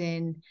involved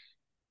in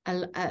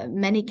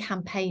many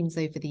campaigns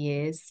over the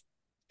years,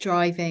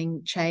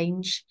 driving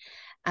change.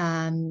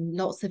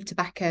 Lots of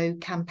tobacco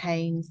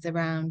campaigns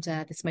around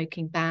the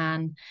smoking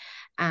ban,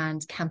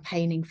 and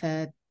campaigning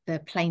for the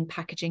plain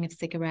packaging of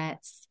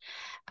cigarettes.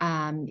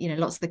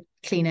 Lots of the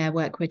clean air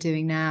work we're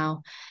doing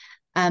now.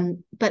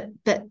 But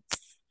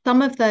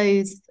some of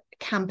those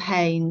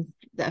campaigns,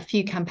 a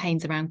few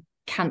campaigns around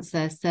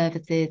cancer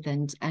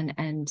services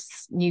and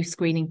new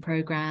screening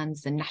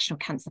programs and national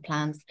cancer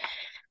plans.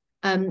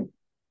 The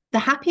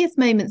happiest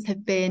moments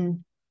have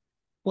been,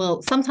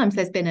 well, sometimes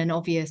there's been an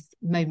obvious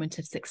moment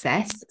of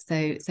success.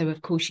 So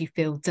of course you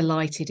feel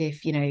delighted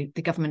if,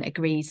 the government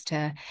agrees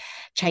to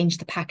change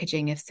the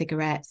packaging of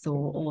cigarettes,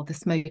 or the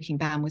smoking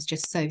ban was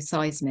just so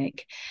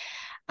seismic.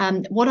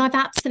 What I've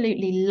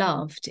absolutely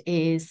loved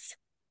is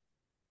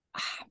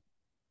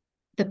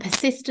the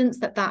persistence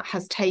that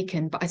has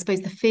taken, but I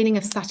suppose the feeling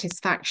of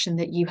satisfaction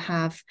that you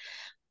have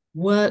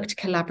worked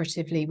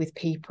collaboratively with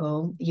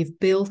people, you've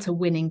built a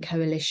winning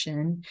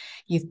coalition,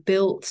 you've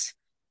built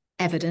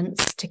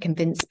evidence to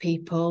convince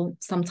people.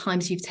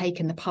 Sometimes you've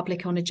taken the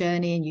public on a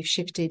journey and you've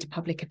shifted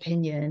public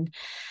opinion.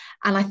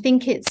 And I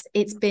think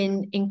it's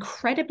been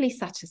incredibly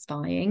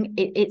satisfying.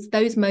 It's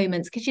those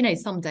moments,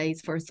 because, some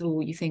days for us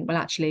all, you think, well,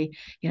 actually,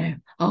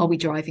 are we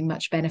driving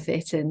much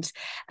benefit? And,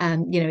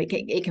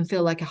 it can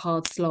feel like a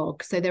hard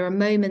slog. So there are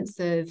moments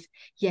of,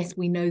 yes,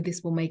 we know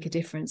this will make a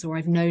difference, or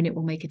I've known it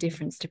will make a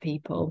difference to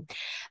people.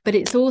 But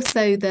it's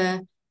also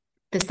the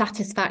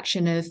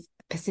satisfaction of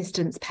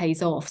persistence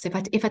pays off. So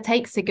if I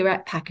take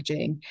cigarette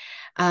packaging,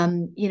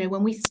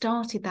 when we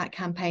started that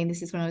campaign,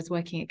 this is when I was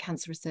working at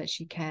Cancer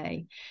Research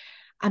UK.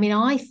 I mean,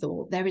 I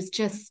thought there is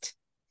just,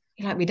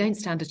 we don't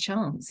stand a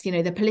chance.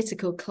 The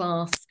political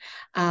class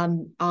are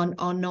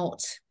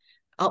not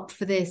up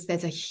for this.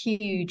 There's a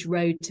huge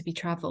road to be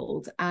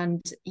travelled.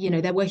 And,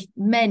 there were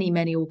many,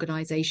 many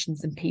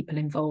organisations and people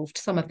involved,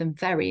 some of them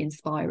very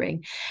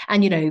inspiring.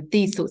 And,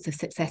 these sorts of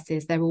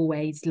successes, they're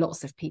always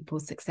lots of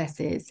people's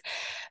successes.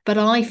 But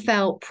I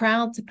felt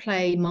proud to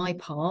play my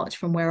part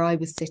from where I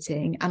was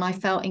sitting. And I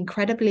felt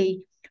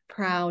incredibly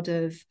proud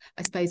of,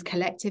 I suppose,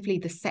 collectively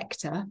the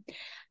sector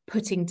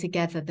putting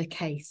together the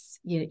case,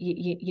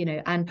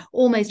 and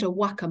almost a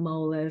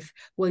whack-a-mole of,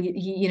 well,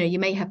 you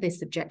may have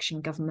this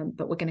objection, government,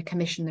 but we're going to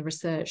commission the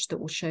research that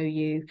will show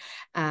you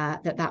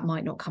that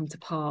might not come to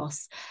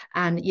pass.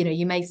 And,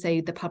 you may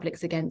say the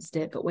public's against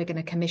it, but we're going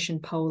to commission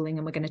polling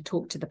and we're going to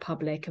talk to the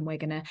public, and we're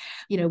going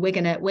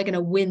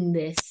to win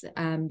this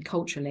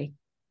culturally.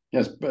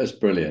 Yes, that's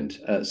brilliant.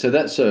 So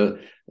that's a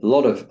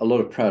lot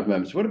of proud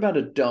moments. What about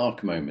a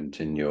dark moment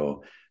in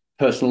your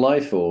personal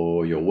life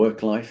or your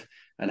work life?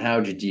 And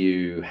how did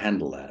you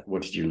handle that?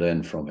 What did you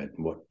learn from it?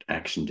 And what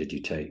action did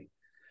you take?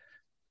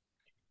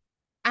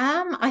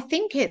 I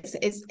think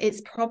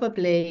it's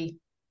probably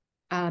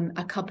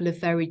a couple of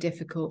very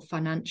difficult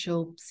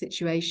financial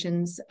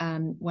situations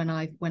when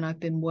I've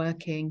been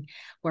working,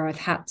 where I've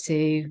had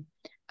to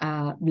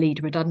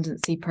lead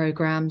redundancy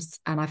programs,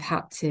 and I've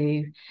had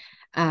to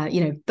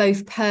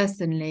both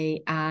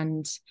personally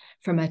and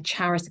from a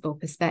charitable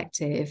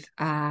perspective,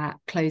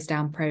 close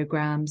down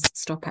programs,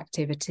 stop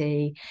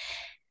activity.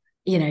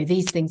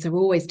 These things are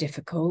always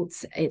difficult.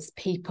 It's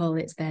people,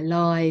 it's their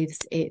lives.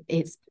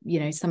 It's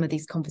some of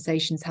these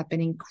conversations have been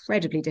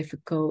incredibly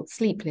difficult,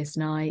 sleepless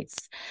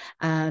nights.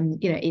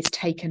 It's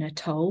taken a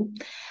toll,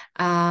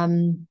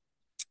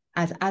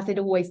 as it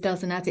always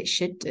does, and as it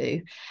should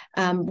do.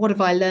 What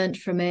have I learned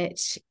from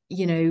it?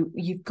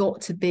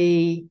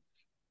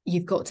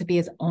 You've got to be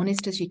as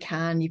honest as you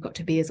can. You've got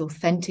to be as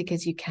authentic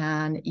as you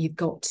can. You've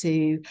got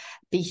to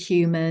be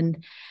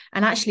human.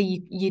 And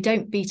actually, you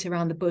don't beat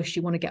around the bush.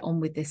 You want to get on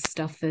with this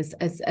stuff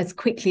as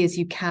quickly as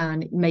you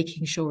can,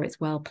 making sure it's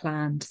well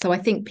planned. So I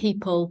think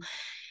people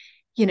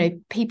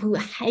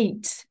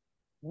hate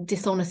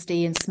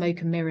dishonesty and smoke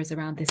and mirrors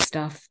around this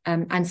stuff.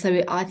 And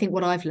so I think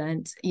what I've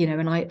learned,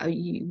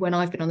 and when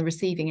I've been on the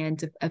receiving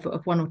end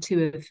of one or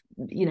two of,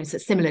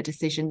 similar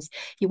decisions,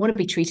 you want to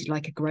be treated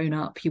like a grown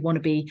up. You want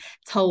to be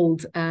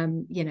told,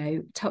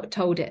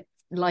 told it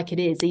like it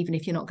is, even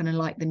if you're not going to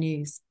like the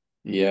news.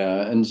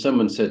 Yeah. And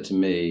someone said to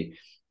me,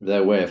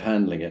 their way of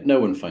handling it, no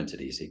one finds it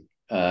easy.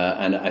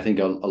 And I think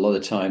a lot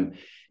of the time,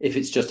 if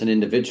it's just an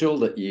individual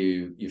that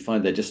you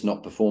find they're just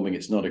not performing,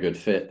 it's not a good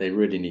fit, they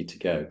really need to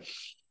go.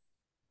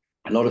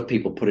 A lot of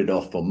people put it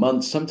off for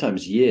months,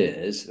 sometimes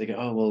years. They go,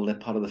 oh, well, they're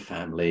part of the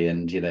family.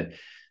 And,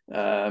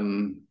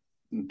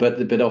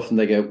 but often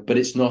they go, but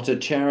it's not a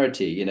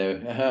charity,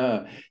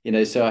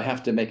 so I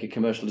have to make a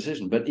commercial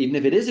decision. But even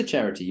if it is a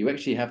charity, you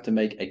actually have to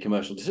make a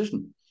commercial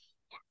decision,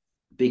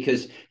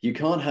 because you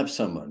can't have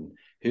someone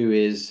who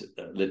is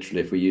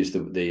literally, if we use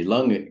the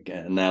lung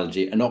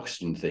analogy, an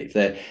oxygen thief.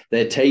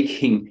 They're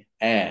taking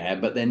air,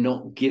 but they're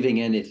not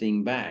giving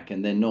anything back,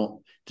 and they're not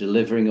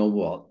delivering on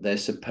what they're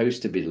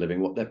supposed to be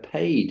delivering, what they're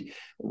paid.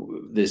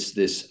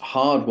 This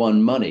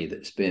hard-won money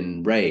that's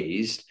been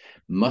raised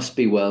must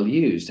be well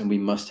used, and we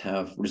must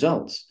have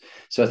results.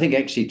 So I think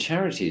actually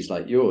charities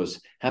like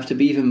yours have to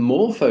be even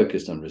more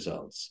focused on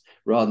results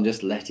rather than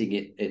just letting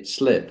it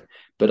slip.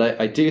 But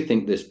I do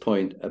think this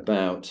point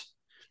about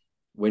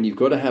when you've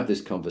got to have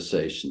this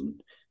conversation,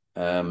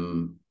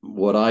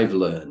 what I've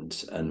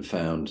learned and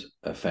found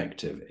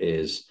effective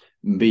is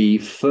be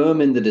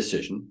firm in the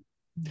decision,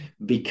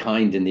 be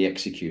kind in the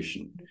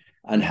execution,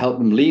 and help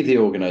them leave the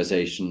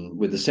organization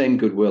with the same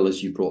goodwill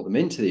as you brought them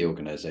into the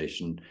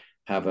organization.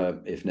 Have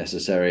if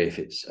necessary, if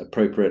it's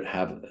appropriate,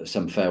 have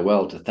some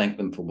farewell to thank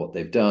them for what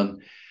they've done,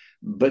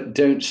 but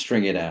don't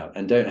string it out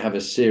and don't have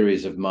a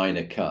series of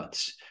minor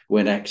cuts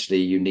when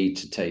actually you need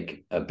to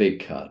take a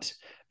big cut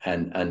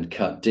and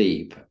cut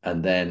deep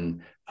and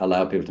then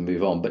allow people to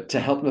move on. But to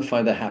help them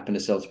find their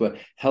happiness elsewhere,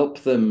 help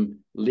them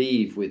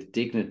leave with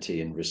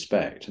dignity and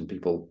respect. And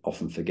people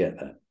often forget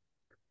that.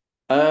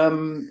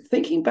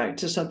 Thinking back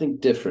to something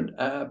different,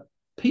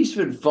 piece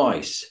of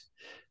advice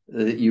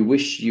that you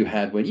wish you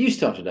had when you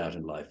started out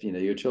in life. You know,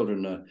 your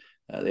children are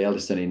the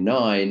eldest only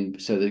 9,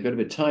 so they've got a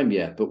bit of time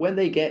yet. But when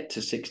they get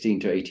to 16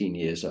 to 18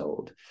 years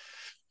old,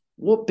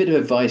 what bit of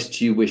advice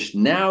do you wish,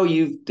 now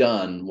you've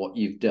done what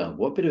you've done,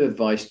 what bit of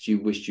advice do you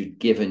wish you'd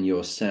given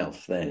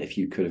yourself then if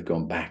you could have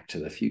gone back to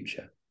the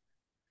future?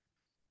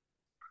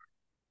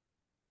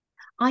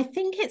 I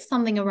think it's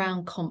something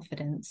around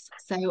confidence.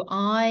 So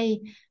I,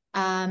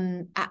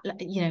 have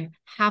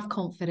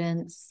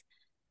confidence,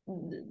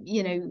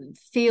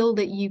 feel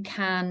that you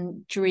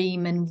can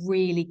dream and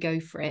really go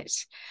for it.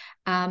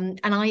 And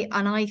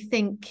I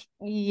think,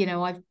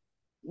 I've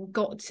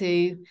got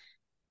to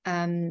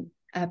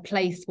a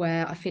place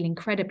where I feel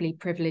incredibly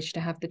privileged to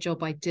have the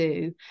job I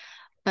do.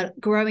 But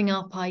growing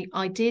up,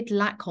 I did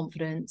lack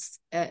confidence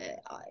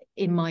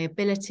in my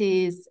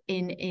abilities,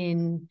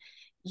 in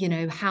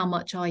how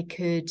much I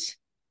could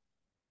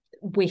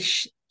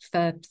wish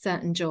for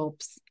certain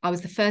jobs. I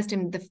was the first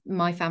in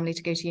my family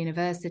to go to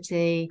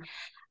university.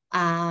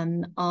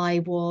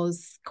 I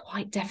was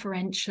quite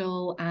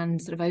deferential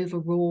and sort of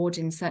overawed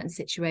in certain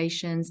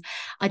situations.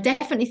 I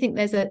definitely think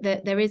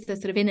there is a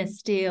sort of inner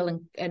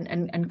steel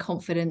and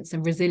confidence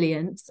and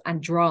resilience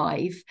and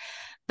drive,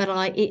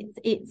 but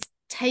it's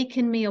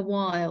taken me a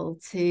while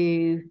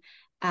to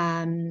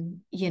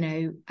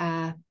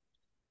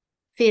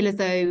feel as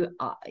though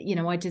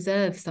I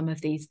deserve some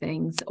of these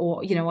things,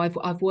 or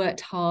I've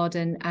worked hard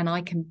and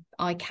I can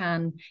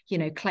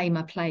claim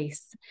a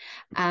place,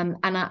 and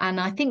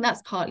I think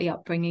that's partly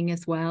upbringing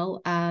as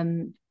well,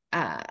 and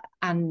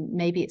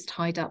maybe it's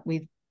tied up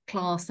with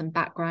class and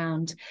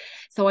background.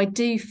 So I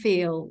do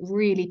feel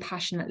really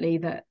passionately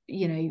that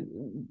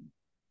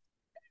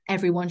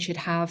everyone should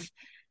have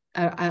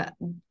the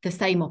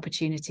same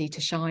opportunity to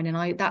shine,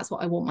 and that's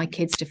what I want my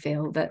kids to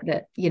feel, that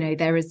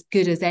they're as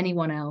good as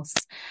anyone else,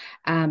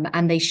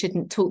 and they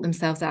shouldn't talk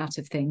themselves out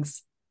of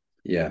things.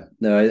 Yeah,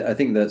 no, I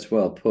think that's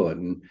well put.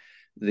 And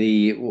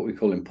what we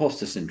call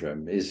imposter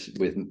syndrome is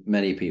with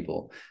many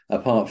people,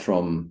 apart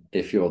from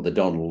if you're the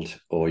Donald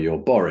or you're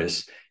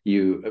Boris,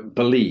 you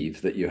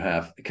believe that you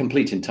have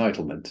complete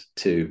entitlement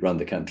to run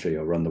the country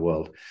or run the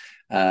world,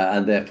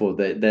 and therefore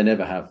they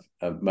never have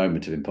a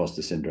moment of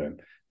imposter syndrome.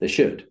 They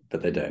should,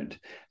 but they don't.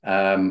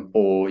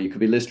 Or you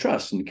could be Liz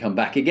Truss and come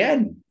back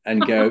again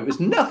and go, it was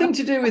nothing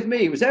to do with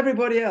me, it was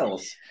everybody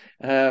else.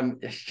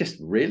 It's just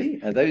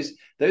really, those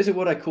are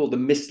what I call the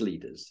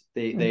misleaders.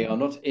 They are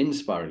not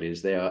inspiring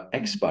leaders, they are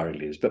expiring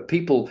leaders, but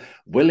people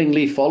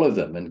willingly follow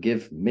them and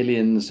give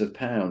millions of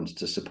pounds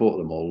to support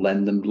them or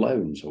lend them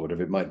loans or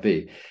whatever it might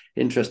be.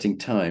 Interesting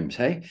times,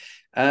 hey?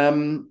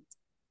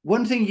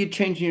 One thing you'd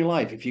change in your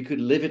life if you could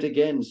live it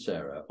again,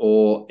 Sarah,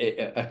 or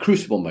a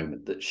crucible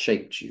moment that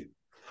shaped you?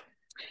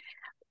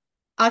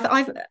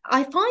 I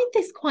find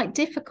this quite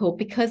difficult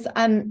because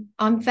I'm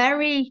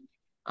very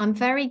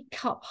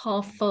cup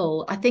half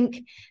full. I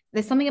think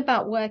there's something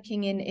about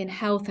working in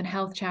health and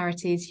health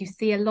charities. You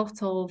see a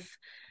lot of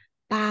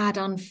bad,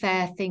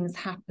 unfair things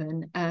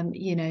happen.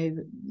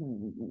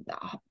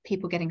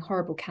 People getting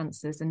horrible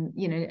cancers and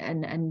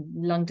and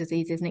lung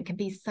diseases, and it can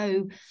be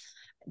so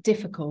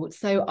difficult.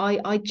 So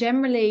I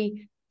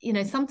generally,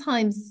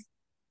 sometimes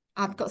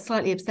I've got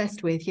slightly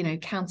obsessed with,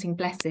 counting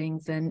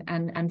blessings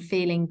and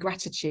feeling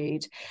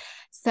gratitude.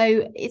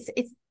 So it's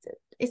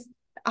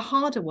a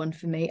harder one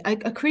for me.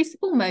 A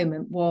crucible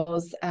moment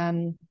was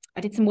I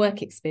did some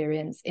work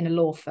experience in a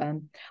law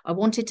firm.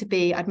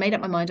 I'd made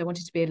up my mind I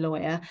wanted to be a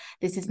lawyer.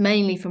 This is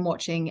mainly from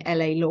watching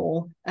LA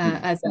Law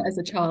as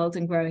a child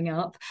and growing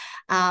up.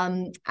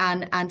 And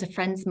a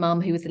friend's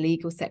mum who was a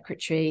legal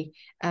secretary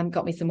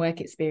got me some work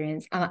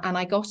experience. And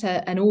I got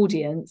an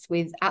audience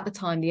with, at the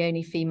time, the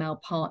only female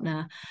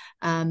partner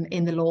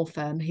in the law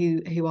firm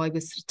who I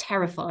was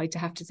terrified to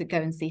have to go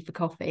and see for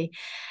coffee.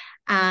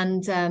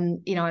 And,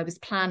 I was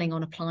planning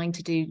on applying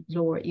to do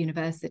law at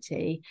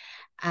university.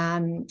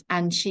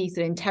 And she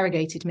sort of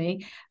interrogated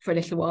me for a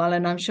little while.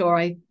 And I'm sure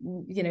I,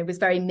 was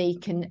very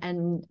meek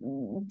and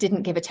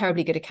didn't give a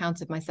terribly good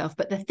account of myself.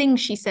 But the thing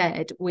she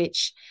said,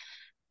 which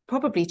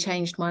probably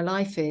changed my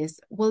life is,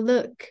 well,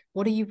 look,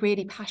 what are you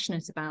really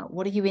passionate about?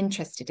 What are you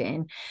interested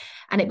in?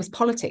 And it was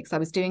politics. I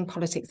was doing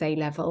politics A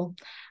level.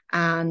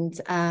 And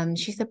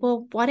she said,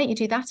 well, why don't you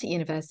do that at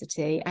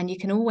university? And you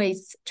can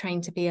always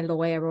train to be a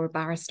lawyer or a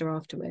barrister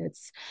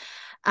afterwards.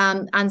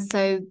 And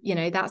so,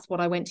 that's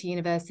what I went to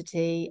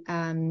university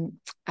to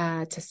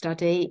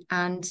study.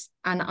 And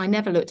I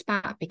never looked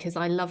back because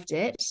I loved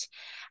it.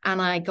 And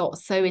I got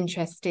so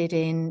interested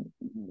in,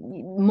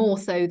 more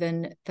so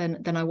than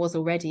I was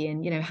already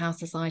in, how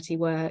society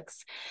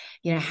works,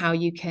 how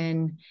you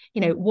can,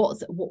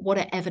 what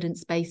are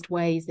evidence-based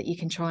ways that you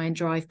can try and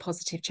drive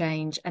positive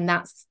change. And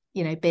that's,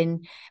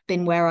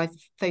 been where I've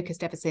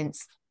focused ever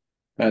since.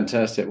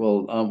 Fantastic.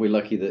 Well, aren't we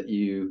lucky that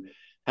you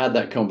had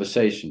that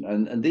conversation?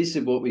 And these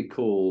are what we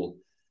call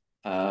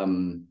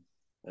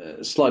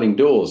sliding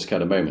doors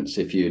kind of moments.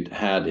 If you'd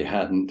had, you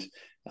hadn't.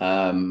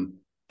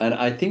 And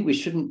I think we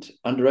shouldn't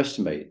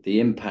underestimate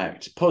the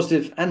impact,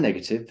 positive and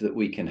negative, that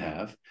we can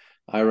have.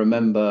 I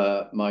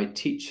remember my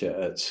teacher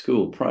at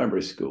school,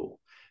 primary school,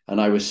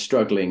 and I was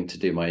struggling to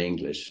do my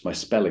English. My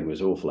spelling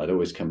was awful. I'd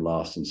always come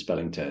last in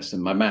spelling tests,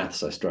 and my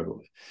maths I struggled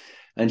with.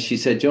 And she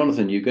said,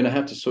 Jonathan, you're going to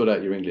have to sort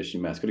out your English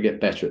and maths. Got to get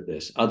better at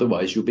this.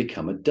 Otherwise, you'll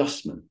become a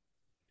dustman.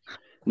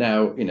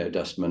 Now,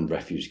 dustman,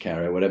 refuse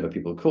carrier, whatever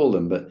people call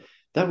them. But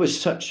that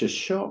was such a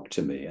shock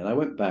to me. And I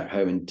went back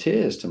home in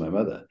tears to my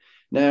mother.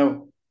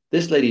 Now,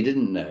 this lady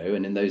didn't know,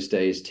 and in those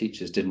days,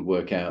 teachers didn't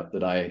work out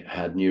that I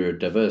had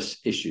neurodiverse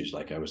issues,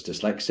 like I was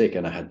dyslexic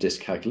and I had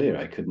dyscalculia.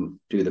 I couldn't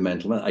do the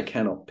mental math. I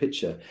cannot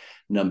picture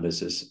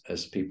numbers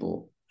as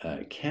people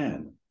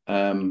can.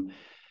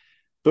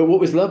 But what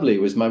was lovely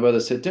was my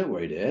mother said, don't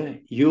worry, dear,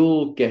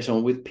 you'll get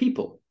on with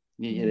people.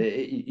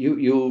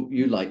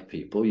 You like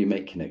people, you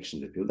make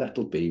connections with people,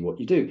 that'll be what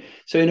you do.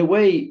 So in a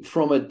way,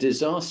 from a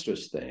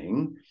disastrous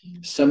thing,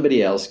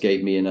 somebody else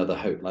gave me another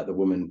hope, like the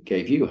woman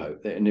gave you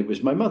hope, and it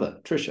was my mother,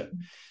 Tricia.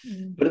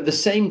 But at the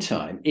same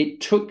time,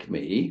 it took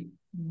me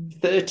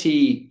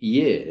 30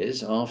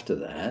 years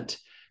after that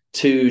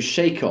to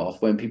shake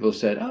off when people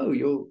said, oh,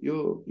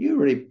 you're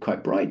really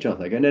quite bright,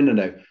 Jonathan. I go,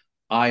 no,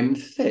 I'm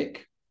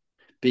thick,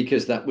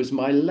 because that was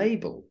my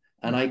label,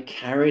 and I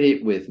carried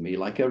it with me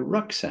like a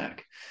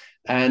rucksack.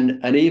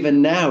 And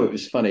even now, it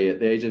was funny, at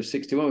the age of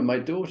 61 with my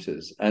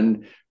daughters,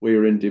 and we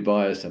were in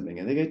Dubai or something,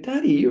 and they go,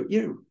 Daddy,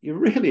 you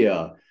really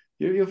are.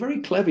 You're very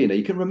clever.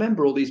 You can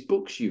remember all these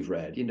books you've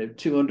read,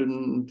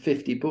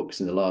 250 books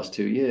in the last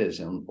 2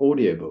 years on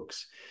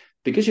audiobooks.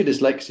 Because you're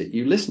dyslexic,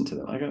 you listen to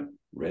them. I go,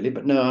 really?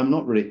 But no, I'm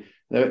not really.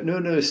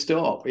 No,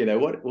 stop.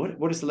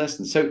 What is the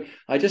lesson? So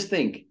I just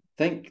think,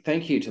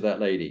 thank you to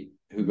that lady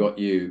who got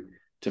you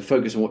to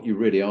focus on what you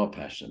really are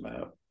passionate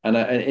about. And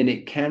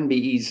it can be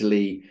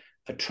easily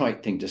a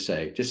trite thing to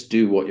say, just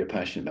do what you're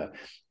passionate about.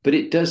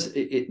 But there's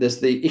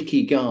the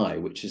ikigai,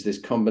 which is this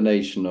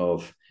combination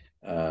of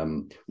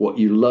what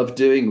you love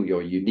doing,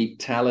 your unique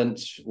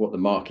talents, what the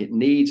market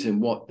needs,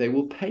 and what they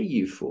will pay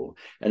you for.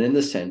 And in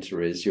the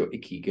center is your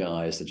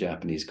ikigai, as the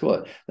Japanese call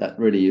it. That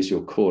really is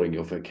your calling,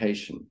 your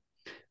vocation.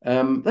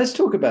 Let's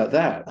talk about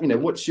that.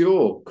 What's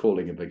your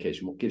calling and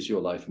vocation? What gives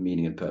your life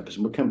meaning and purpose?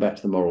 And we'll come back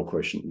to the moral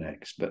quotient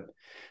next. But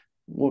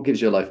what gives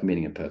your life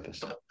meaning and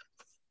purpose?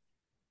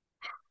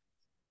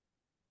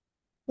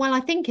 Well,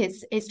 I think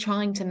it's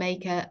trying to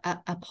make a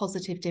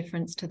positive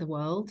difference to the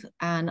world.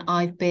 And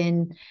I've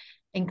been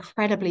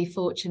incredibly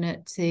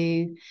fortunate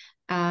to,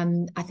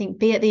 I think,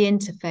 be at the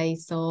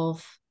interface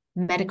of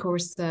medical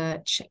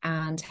research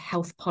and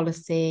health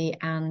policy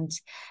and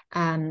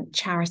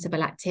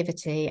charitable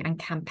activity and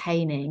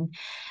campaigning.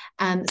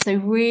 So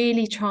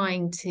really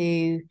trying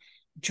to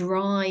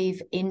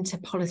drive into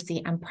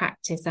policy and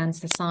practice and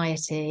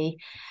society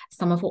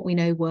some of what we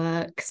know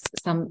works,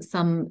 some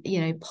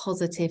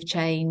positive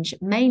change,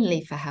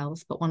 mainly for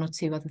health, but one or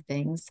two other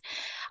things.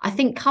 I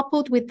think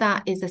coupled with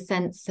that is a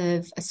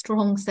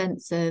strong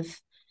sense of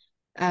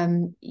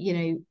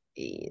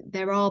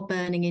there are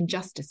burning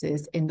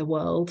injustices in the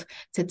world,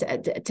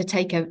 to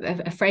take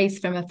a phrase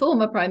from a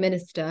former prime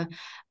minister,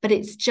 but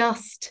it's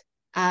just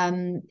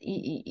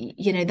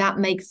that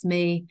makes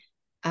me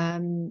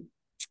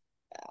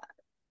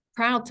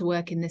proud to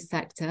work in this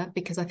sector,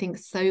 because I think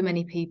so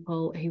many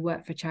people who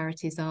work for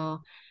charities are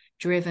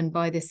driven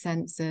by this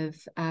sense of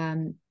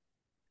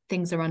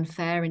things are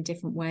unfair in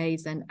different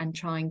ways, and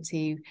trying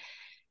to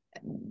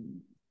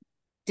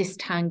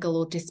distangle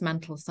or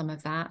dismantle some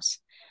of that.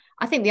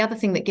 I think the other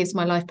thing that gives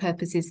my life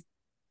purpose is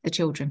the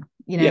children,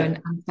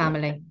 and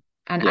family.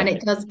 And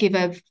it does give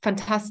a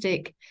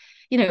fantastic,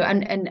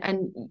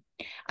 and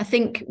I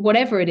think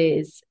whatever it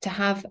is, to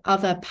have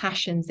other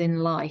passions in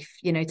life,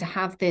 to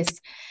have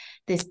this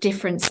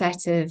different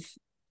set of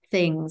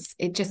things,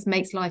 it just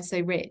makes life so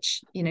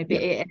rich,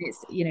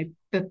 it's,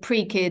 but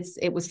pre-kids,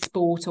 it was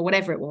sport or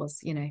whatever it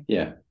was,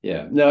 No,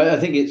 I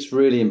think it's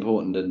really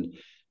important.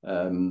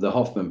 And the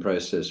Hoffman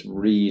process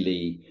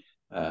really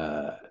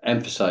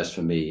emphasized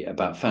for me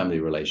about family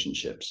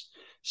relationships.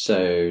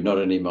 So not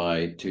only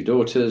my two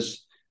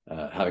daughters,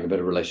 having a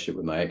better relationship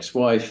with my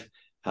ex-wife,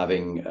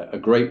 having a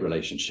great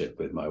relationship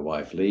with my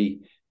wife,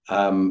 Lee,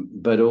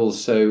 but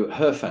also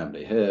her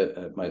family,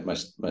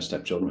 my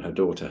stepchildren, her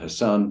daughter, her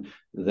son,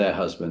 their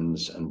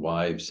husbands and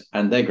wives,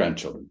 and their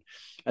grandchildren.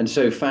 And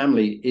so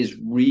family is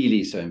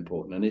really so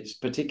important. And it's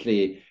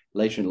particularly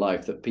later in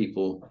life that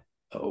people,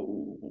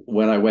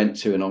 when I went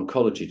to an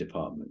oncology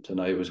department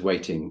and I was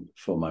waiting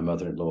for my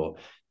mother-in-law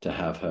to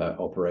have her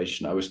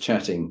operation, I was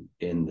chatting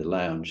in the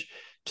lounge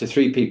to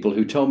three people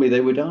who told me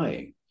they were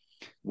dying.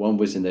 One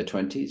was in their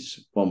 20s,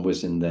 one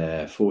was in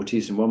their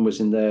 40s, and one was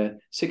in their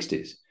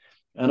 60s.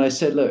 And I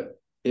said, look,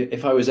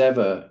 if I was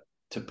ever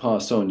to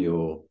pass on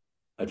your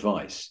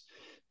advice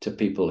to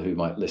people who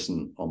might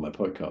listen on my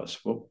podcast,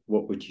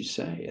 what would you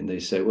say? And they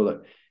say, well,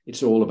 look,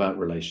 it's all about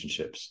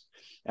relationships.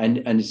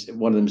 And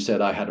one of them said,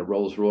 I had a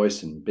Rolls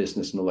Royce and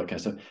business and all that kind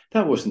of stuff.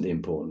 That wasn't the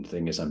important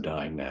thing as I'm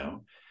dying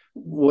now.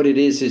 What it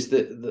is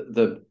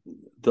the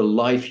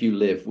life you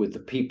live with the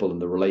people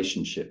and the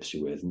relationships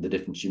you're with and the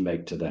difference you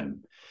make to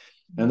them.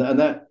 And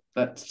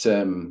that's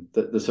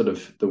the sort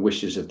of the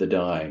wishes of the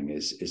dying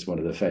is one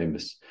of the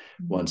famous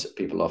ones that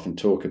people often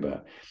talk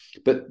about.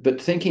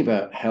 But thinking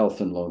about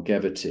health and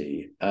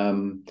longevity,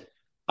 I'm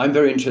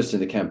very interested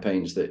in the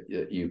campaigns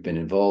that you've been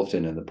involved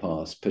in the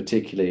past,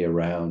 particularly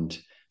around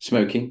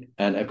smoking.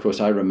 And of course,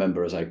 I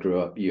remember as I grew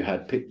up, you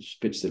had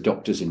pictures of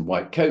doctors in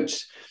white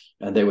coats,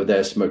 and they were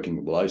there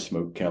smoking. Well, I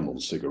smoke Camel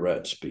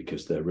cigarettes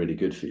because they're really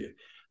good for you.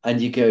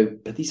 And you go,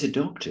 but these are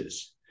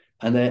doctors.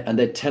 And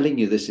they're telling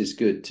you this is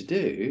good to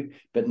do,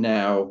 but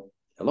now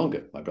no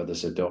longer. My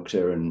brother's a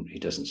doctor and he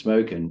doesn't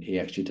smoke and he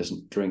actually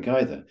doesn't drink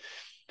either.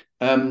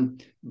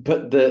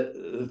 But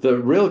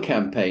the real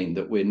campaign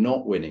that we're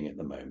not winning at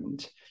the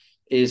moment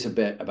is a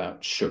bit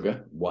about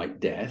sugar,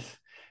 white death,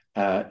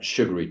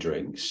 sugary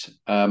drinks,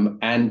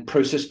 and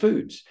processed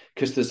foods,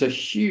 because there's a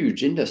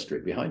huge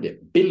industry behind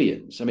it,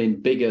 billions. I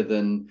mean, bigger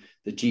than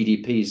the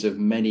GDPs of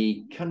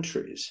many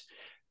countries.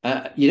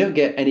 You don't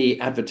get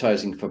any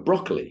advertising for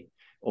broccoli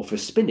or for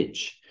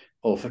spinach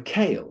or for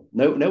kale.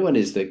 No one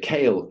is the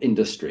kale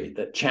industry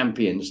that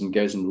champions and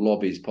goes and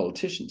lobbies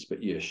politicians,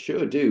 but you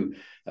sure do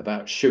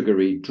about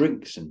sugary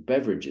drinks and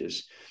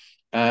beverages.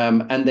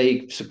 And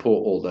they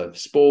support all the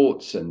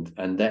sports and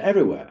they're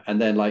everywhere.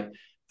 And then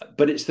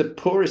but it's the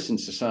poorest in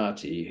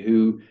society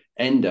who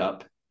end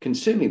up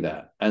consuming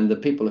that. And the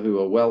people who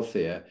are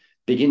wealthier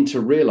begin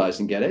to realize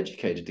and get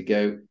educated to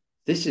go,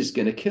 this is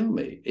going to kill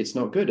me. It's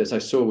not good. As I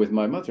saw with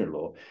my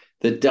mother-in-law,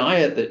 the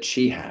diet that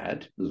she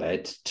had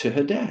led to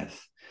her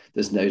death.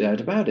 There's no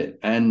doubt about it.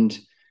 And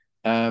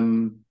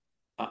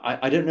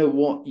I don't know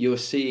what you're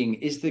seeing.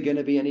 Is there going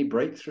to be any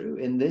breakthrough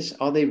in this?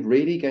 Are they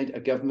really going to,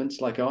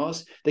 governments like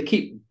ours? They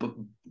keep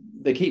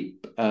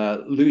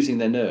losing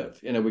their nerve.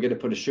 We're going to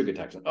put a sugar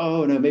tax on.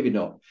 Oh, no, maybe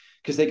not,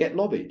 because they get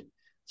lobbied.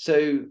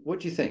 So what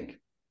do you think?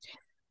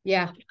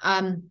 Yeah.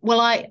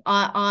 Well,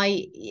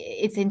 I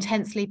it's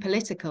intensely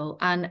political,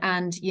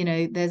 and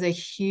there's a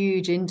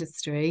huge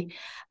industry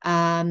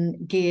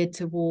geared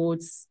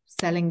towards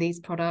selling these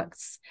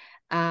products.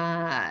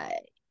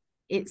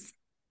 It's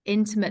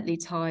intimately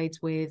tied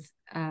with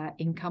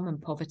income and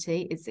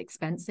poverty. It's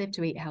expensive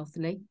to eat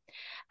healthily,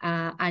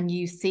 and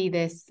you see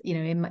this,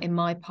 in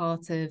my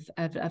part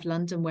of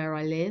London where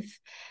I live.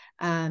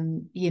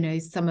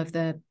 Some of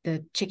the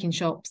chicken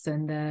shops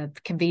and the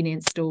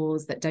convenience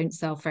stores that don't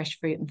sell fresh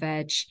fruit and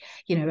veg,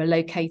 are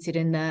located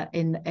in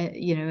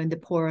the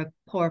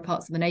poorer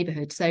parts of the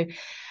neighborhood. So,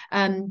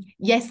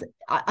 yes,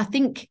 I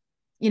think,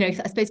 I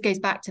suppose it goes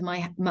back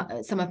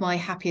to some of my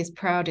happiest,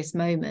 proudest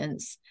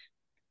moments.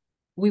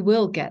 We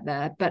will get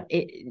there, but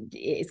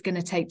it's going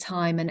to take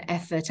time and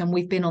effort, and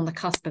we've been on the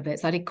cusp of it.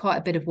 So I did quite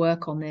a bit of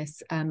work on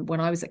this when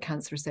I was at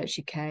Cancer Research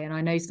UK, and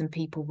I know some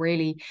people,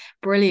 really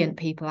brilliant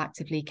people,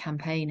 actively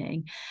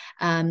campaigning.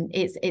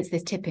 It's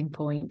this tipping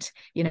point.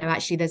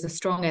 Actually, there's a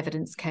strong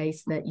evidence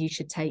case that you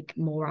should take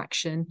more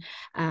action.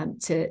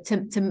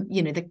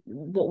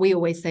 What we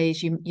always say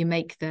is you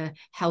make the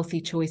healthy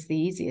choice the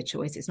easier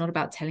choice. It's not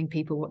about telling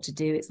people what to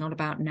do. It's not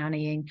about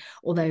nannying,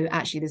 although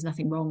actually there's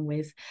nothing wrong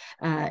with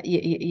a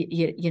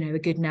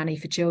good nanny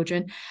for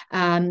children,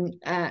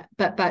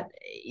 but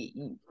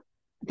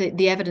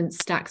the evidence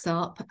stacks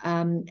up,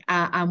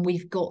 and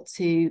we've got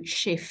to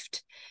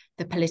shift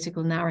the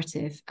political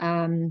narrative.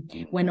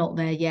 We're not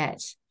there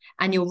yet,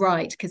 and you're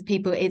right, because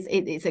people,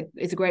 it's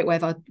a great way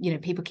of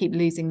people keep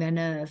losing their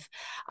nerve.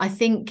 I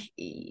think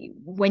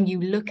when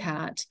you look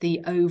at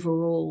the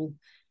overall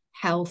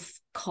health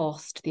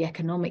cost, the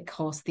economic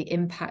cost, the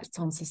impact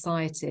on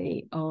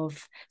society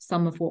of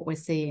some of what we're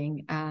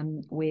seeing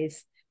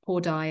with poor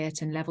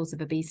diet and levels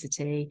of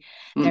obesity,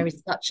 there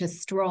is such a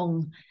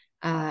strong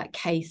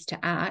case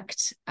to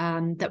act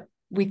that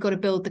we've got to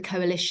build the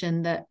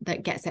coalition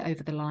that gets it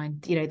over the line,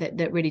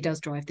 that really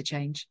does drive the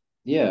change.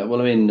 Yeah, well,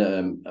 I mean,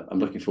 I'm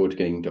looking forward to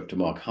getting Dr.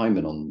 Mark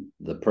Hyman on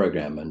the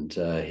program, and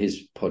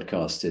his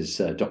podcast is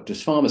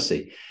Doctor's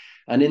Pharmacy.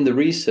 And in the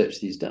research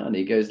he's done,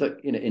 he goes, look,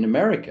 in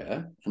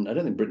America, and I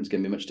don't think Britain's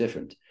going to be much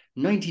different,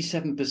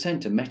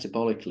 97% are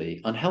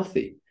metabolically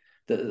unhealthy.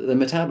 The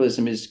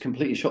metabolism is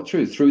completely shot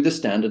through the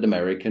standard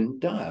American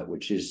diet,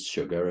 which is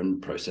sugar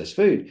and processed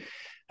food.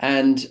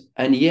 And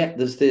yet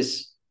there's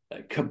this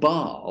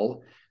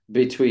cabal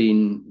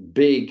between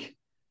big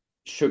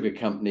sugar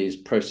companies,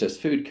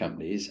 processed food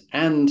companies,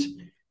 and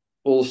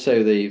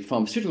also the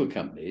pharmaceutical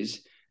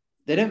companies.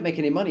 They don't make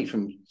any money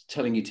from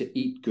telling you to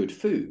eat good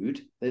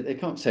food. They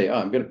can't say, oh,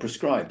 I'm going to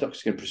prescribe,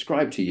 doctor's going to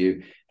prescribe to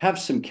you, have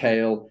some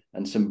kale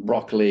and some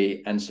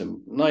broccoli and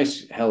some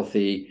nice,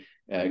 healthy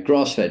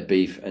grass-fed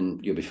beef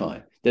and you'll be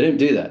fine. They don't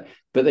do that.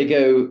 But they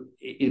go,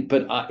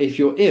 but if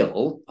you're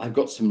ill, I've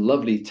got some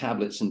lovely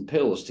tablets and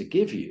pills to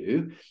give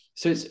you.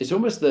 So it's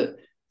almost the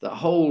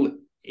whole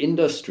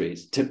industry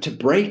to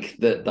break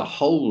the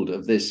hold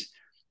of this,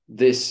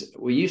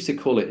 we used to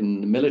call it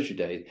in the military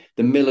days,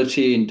 the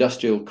military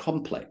industrial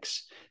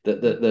complex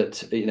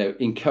that you know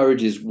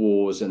encourages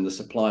wars and the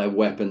supply of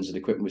weapons and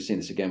equipment. We've seen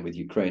this again with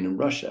Ukraine and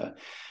Russia.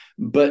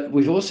 But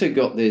we've also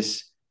got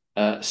this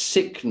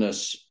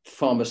sickness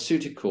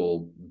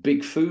pharmaceutical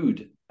big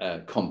food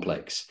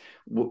complex,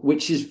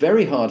 which is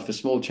very hard for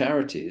small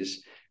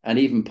charities and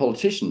even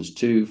politicians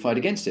to fight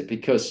against it,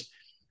 because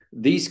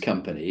these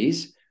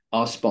companies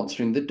are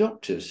sponsoring the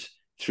doctors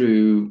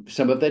through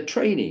some of their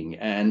training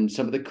and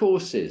some of the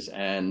courses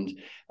and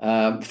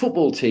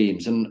football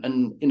teams,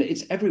 and you know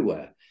it's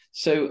everywhere.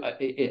 So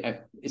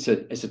it's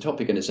a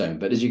topic in its own.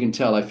 But as you can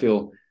tell, I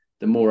feel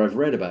the more I've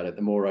read about it,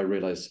 the more I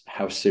realize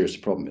how serious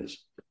the problem is.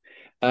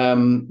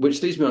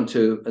 Which leads me on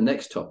to a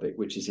next topic,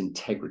 which is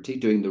integrity,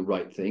 doing the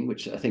right thing,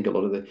 which I think a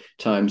lot of the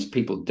times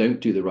people don't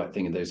do the right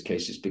thing in those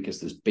cases because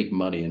there's big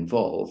money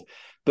involved.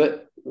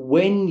 But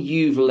when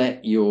you've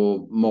let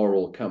your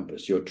moral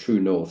compass, your true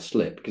north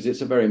slip, because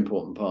it's a very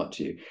important part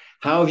to you,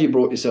 how have you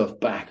brought yourself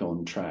back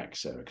on track,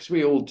 Sarah? Because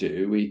we all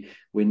do.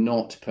 We're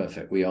not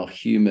perfect. We are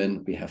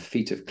human. We have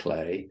feet of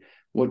clay.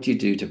 What do you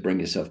do to bring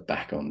yourself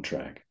back on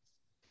track?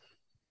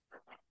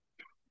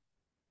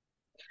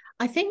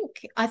 I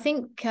think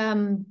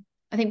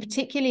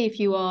particularly if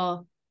you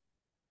are,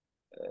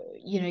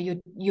 you know,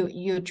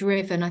 you're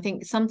driven. I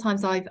think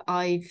sometimes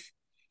I've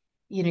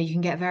you know, you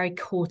can get very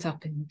caught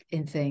up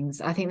in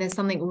things. I think there's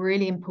something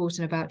really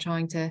important about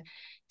trying to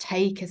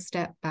take a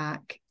step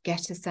back,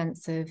 get a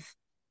sense of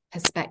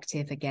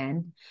perspective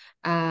again.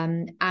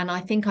 And I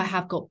think I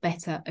have got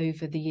better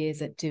over the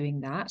years at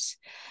doing that.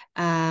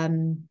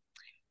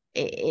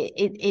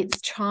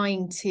 It's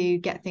trying to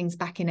get things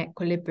back in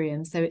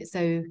equilibrium. So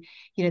you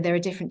know, there are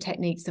different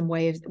techniques and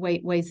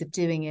ways of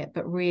doing it,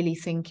 but really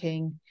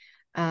thinking,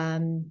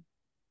 kind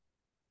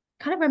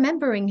of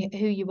remembering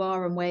who you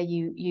are and where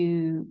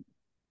you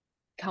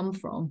come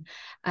from,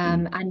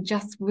 and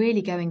just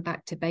really going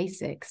back to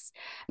basics.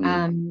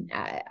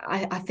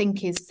 I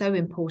think is so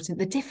important.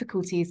 The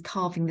difficulty is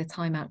carving the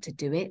time out to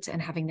do it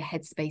and having the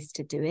headspace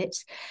to do it.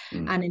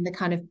 And in the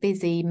kind of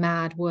busy,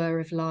 mad whir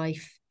of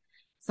life,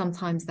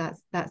 sometimes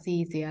that's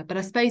easier. But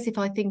I suppose if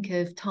I think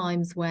of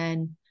times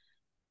when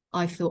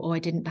I thought, oh, I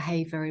didn't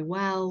behave very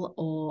well,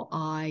 or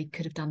I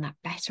could have done that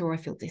better, or I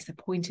feel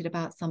disappointed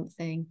about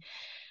something,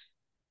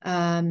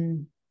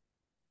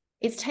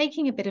 it's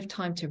taking a bit of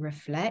time to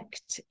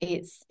reflect.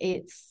 I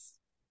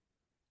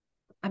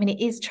mean, it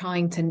is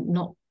trying to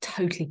not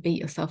totally beat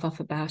yourself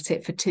up about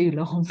it for too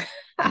long.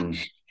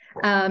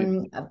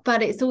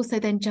 But it's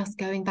also then just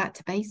going back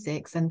to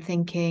basics and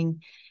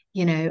thinking,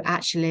 you know,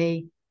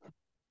 actually,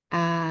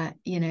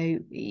 you know,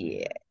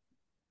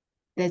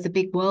 there's a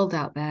big world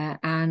out there,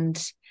 and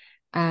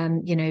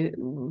you know,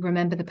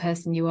 remember the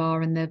person you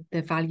are and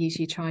the values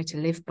you try to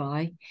live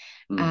by.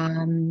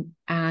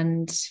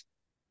 And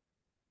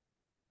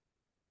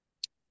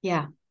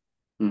yeah.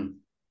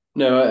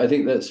 No, I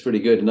think that's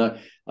really good. And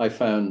I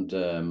found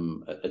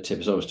a tip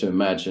is always to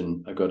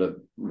imagine. I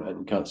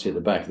can't see at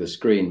the back of the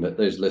screen, but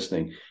those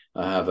listening,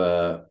 I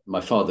have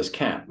my father's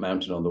cap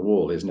mounted on the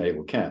wall, his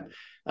naval cap.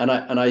 And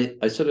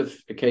I sort of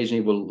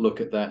occasionally will look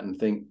at that and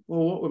think,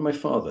 well, what would my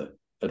father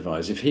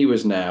advise? If he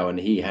was now and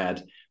he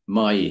had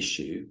my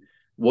issue,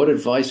 what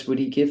advice would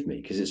he give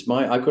me? Because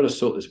I've got to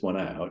sort this one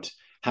out.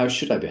 How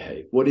should I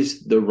behave? What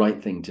is the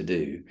right thing to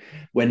do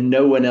when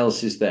no one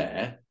else is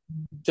there?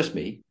 Just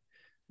me,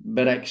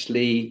 but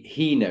actually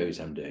he knows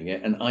I'm doing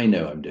it and I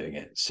know I'm doing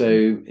it.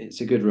 So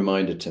it's a good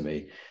reminder to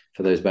me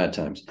for those bad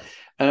times.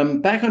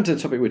 Back onto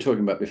the topic we were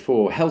talking about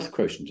before, health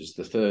quotient is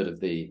the third of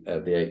the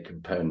 8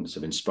 components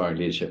of inspiring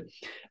leadership.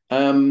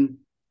 And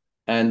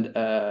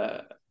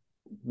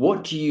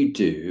what do you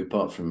do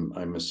apart from,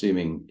 I'm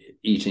assuming,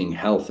 eating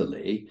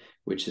healthily,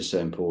 which is so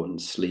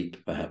important,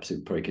 sleep, perhaps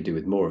you probably could do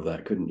with more of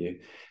that, couldn't you?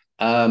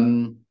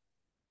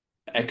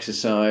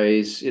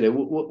 Exercise, you know,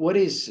 what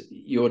is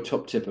your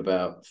top tip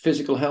about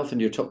physical health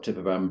and your top tip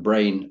about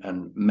brain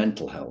and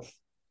mental health?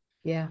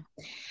 Yeah.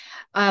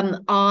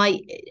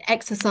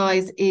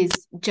 Exercise is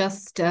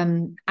just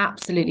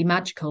absolutely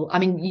magical. I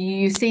mean,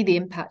 you see the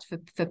impact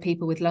for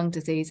people with lung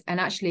disease, and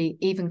actually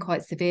even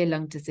quite severe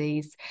lung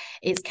disease.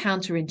 It's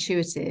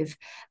counterintuitive,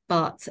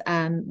 but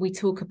we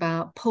talk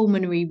about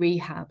pulmonary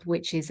rehab,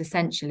 which is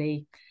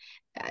essentially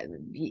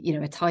you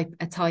know, a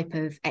type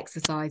of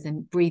exercise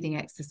and breathing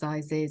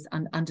exercises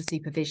under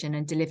supervision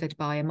and delivered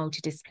by a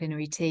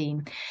multidisciplinary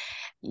team.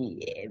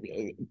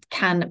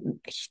 can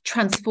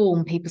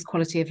transform people's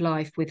quality of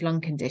life with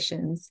lung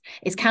conditions.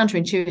 It's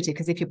counterintuitive,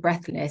 because if you're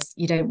breathless,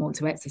 you don't want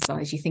to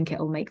exercise. You think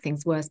it'll make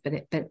things worse, but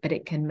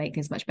it can make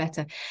things much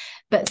better.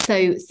 But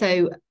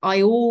so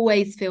I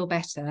always feel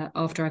better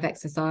after I've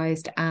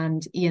exercised,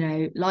 and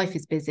life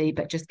is busy,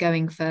 but just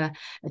going for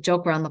a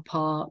jog around the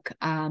park.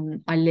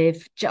 I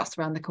live just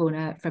around the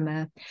corner from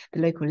the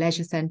local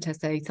leisure centre,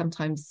 so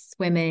sometimes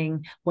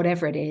swimming,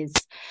 whatever it is,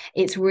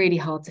 it's really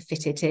hard to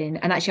fit it in.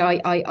 And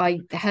actually, I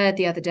heard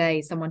the other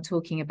day someone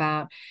talking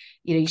about,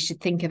 you should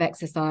think of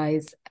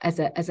exercise as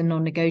a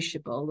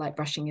non-negotiable, like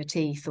brushing your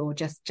teeth, or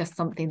just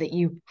something that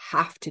you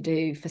have to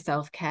do for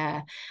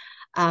self-care.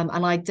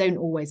 And I don't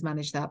always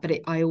manage that, but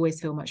I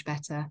always feel much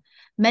better.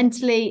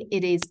 Mentally,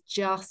 it's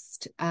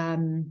just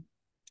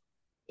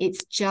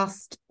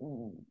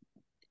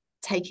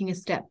taking a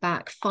step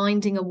back,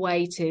 finding a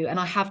way to, and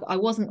I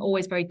wasn't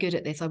always very good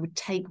at this. I would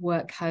take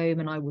work home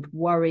and I would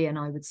worry and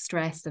I would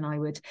stress and I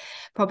would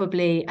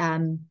probably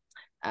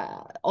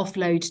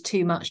offload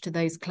too much to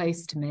those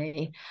close to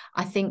me.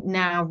 I think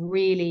now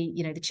really,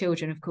 the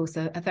children, of course,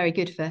 are very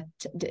good for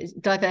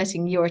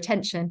diverting your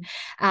attention,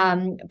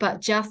 but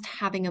just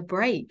having a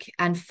break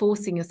and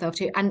forcing yourself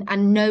to,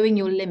 and knowing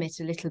your limit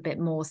a little bit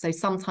more. So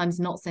sometimes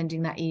not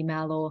sending that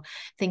email, or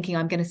thinking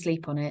I'm going to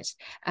sleep on it.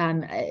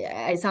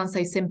 It sounds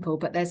so simple,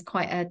 but there's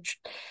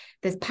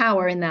there's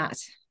power in that.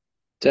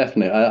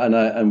 Definitely,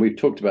 and we've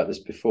talked about this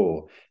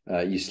before.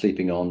 You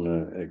sleeping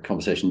on a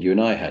conversation you and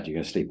I had. You're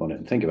going to sleep on it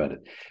and think about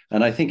it.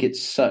 And I think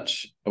it's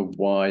such a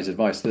wise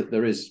advice that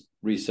there is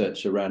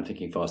research around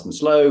thinking fast and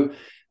slow,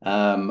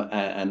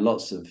 and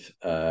lots of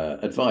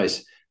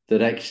advice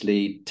that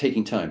actually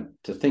taking time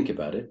to think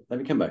about it. Let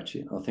me come back to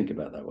you. I'll think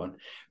about that one.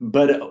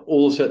 But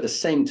also at the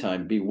same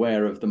time,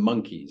 beware of the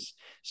monkeys.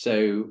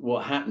 So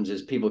what happens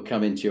is people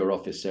come into your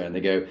office there and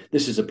they go,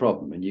 "This is a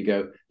problem," and you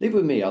go, "Leave it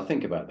with me. I'll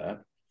think about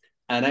that."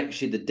 And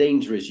actually, the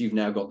danger is you've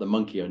now got the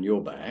monkey on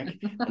your back,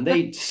 and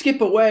they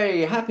skip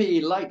away, happy,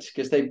 light,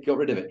 because they've got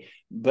rid of it.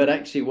 But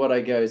actually, what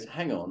I go is,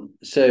 hang on.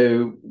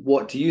 So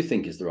what do you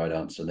think is the right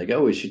answer? And they go,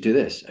 "Oh, we should do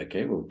this."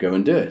 Okay, well, go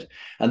and do it.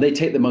 And they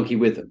take the monkey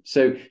with them.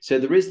 So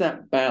there is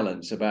that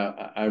balance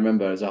about, I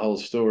remember there's a whole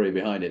story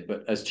behind it,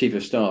 but as chief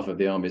of staff of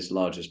the Army's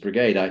largest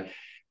brigade, I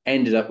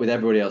ended up with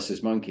everybody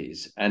else's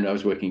monkeys, and I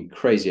was working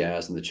crazy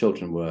hours, and the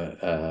children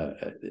were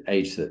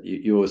age that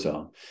yours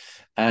are.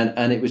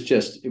 And it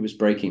was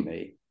breaking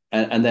me.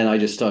 And then I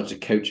just started to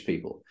coach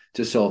people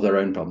to solve their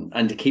own problem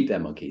and to keep their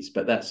monkeys.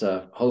 But that's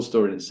a whole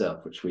story in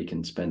itself, which we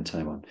can spend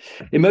time on.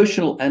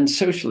 Emotional and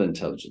social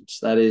intelligence.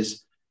 That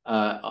is,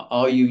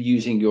 are you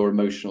using your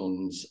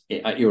emotions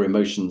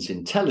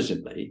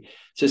intelligently?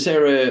 So,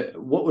 Sarah,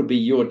 what would be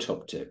your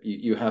top tip?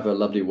 You have a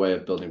lovely way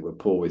of building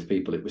rapport with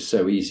people. It was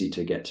so easy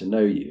to get to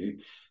know you.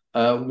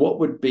 What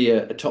would be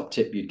a top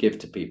tip you'd give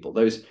to people?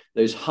 Those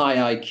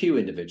high IQ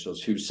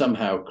individuals who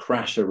somehow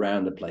crash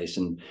around the place,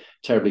 and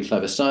terribly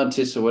clever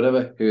scientists or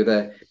whatever, who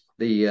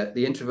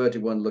the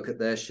introverted one look at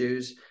their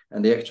shoes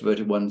and the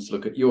extroverted ones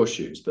look at your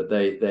shoes, but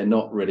they're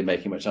not really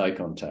making much eye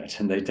contact,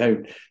 and they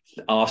don't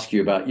ask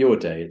you about your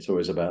day. It's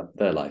always about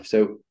their life.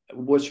 So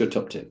what's your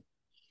top tip?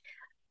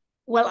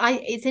 Well,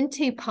 it's in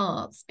two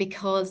parts,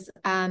 because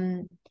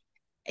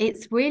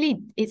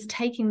it's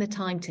taking the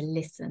time to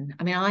listen.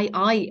 I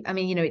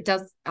mean, it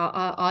does.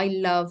 I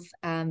love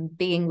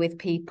being with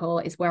people.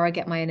 It's where I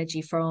get my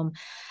energy from.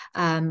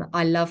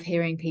 I love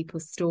hearing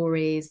people's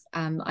stories.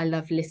 I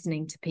love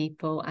listening to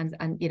people, and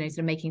sort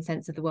of making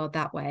sense of the world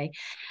that way.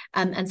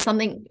 And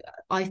something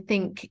I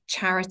think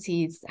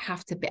charities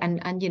have to be,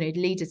 and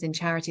leaders in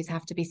charities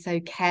have to be so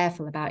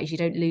careful about, is you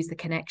don't lose the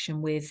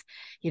connection with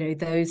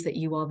those that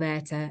you are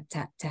there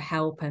to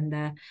help, and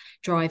the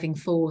driving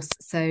force.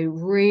 So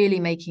really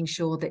making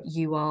sure that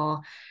you are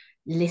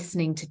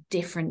listening to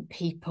different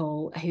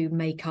people who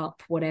make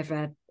up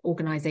whatever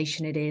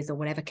organization it is or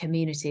whatever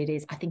community it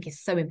is, I think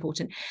is so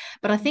important.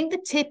 But I think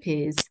the tip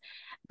is,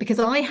 because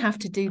I have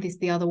to do this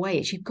the other way,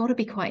 it's you've got to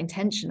be quite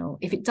intentional.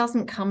 If it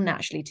doesn't come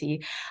naturally to you,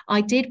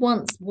 I did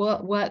once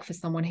work for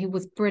someone who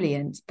was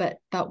brilliant, but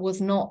that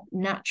was not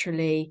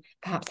naturally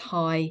perhaps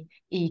high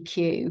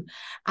EQ,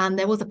 and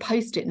there was a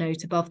post-it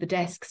note above the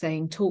desk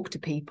saying "talk to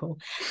people,"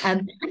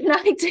 and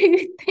I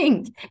do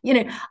think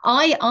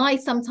I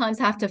sometimes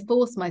have to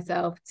force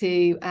myself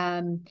to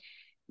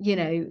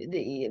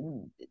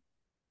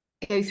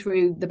go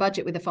through the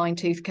budget with a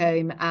fine-tooth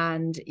comb,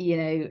 and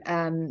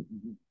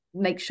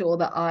make sure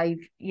that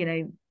I've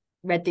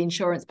read the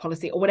insurance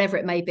policy or whatever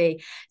it may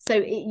be. So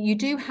you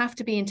do have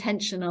to be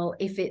intentional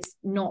if it's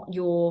not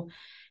your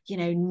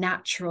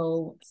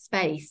natural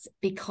space.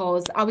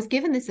 Because I was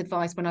given this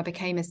advice when I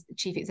became a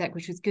chief exec,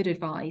 which was good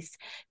advice.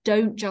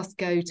 Don't just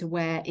go to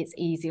where it's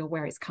easy or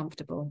where it's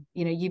comfortable.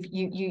 You've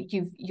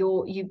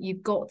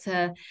got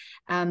to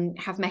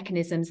have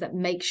mechanisms that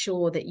make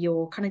sure that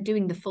you're kind of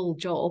doing the full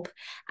job,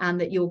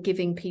 and that you're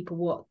giving people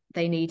what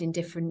they need in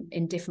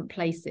different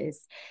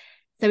places.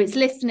 So it's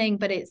listening,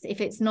 but if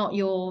it's not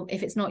your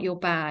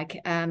bag,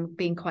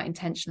 being quite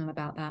intentional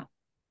about that.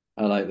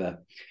 I like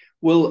that.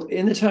 Well,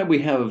 in the time we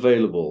have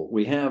available,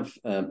 we have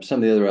some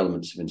of the other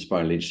elements of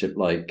inspiring leadership,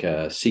 like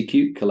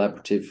CQ,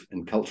 collaborative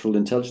and cultural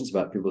intelligence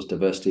about people's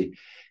diversity,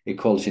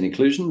 equality and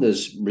inclusion.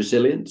 There's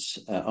resilience,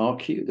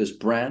 RQ, there's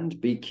brand,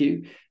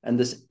 BQ, and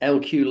there's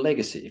LQ,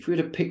 legacy. If we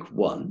were to pick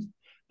one,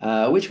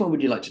 which one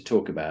would you like to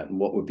talk about, and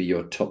what would be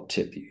your top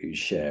tip that you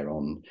share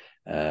on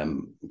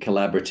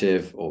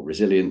collaborative or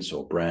resilience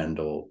or brand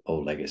or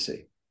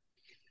legacy?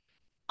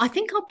 I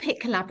think I'll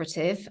pick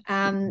collaborative.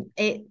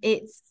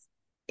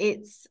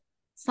 It's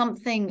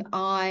something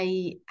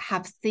I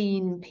have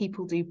seen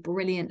people do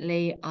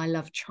brilliantly. I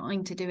love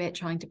trying to do it,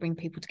 trying to bring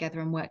people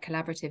together and work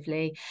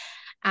collaboratively.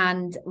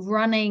 And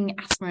running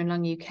Asthma and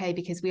Lung UK,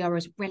 because we are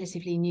a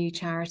relatively new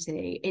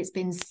charity, it's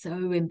been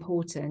so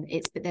important.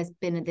 There's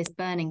been this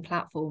burning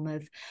platform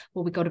of,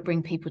 well, we've got to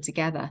bring people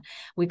together.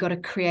 We've got to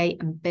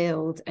create and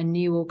build a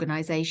new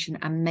organisation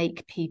and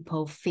make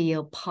people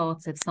feel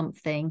part of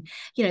something,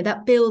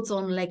 that builds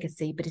on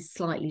legacy, but is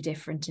slightly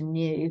different and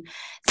new.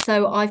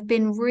 So I've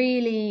been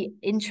really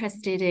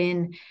interested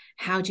in,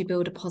 how do you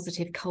build a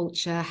positive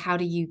culture? How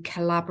do you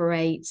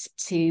collaborate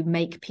to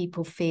make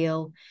people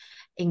feel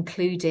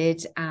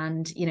included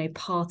and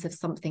part of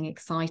something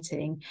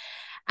exciting?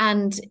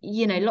 And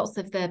lots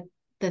of the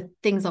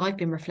things I've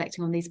been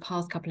reflecting on these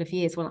past couple of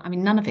years, well, I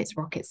mean, none of it's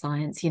rocket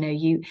science.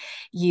 You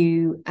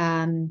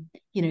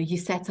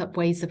set up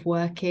ways of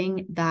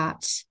working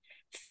that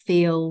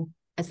feel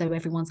as though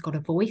everyone's got a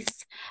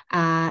voice.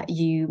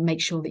 You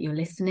make sure that you're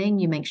listening,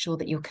 you make sure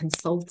that you're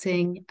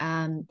consulting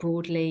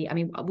broadly. I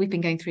mean, we've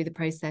been going through the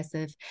process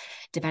of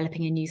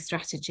developing a new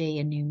strategy,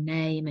 a new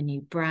name, a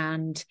new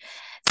brand.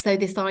 So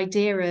this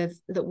idea of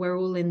that we're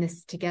all in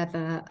this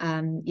together,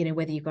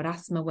 whether you've got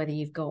asthma, whether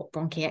you've got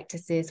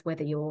bronchiectasis,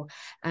 whether you're,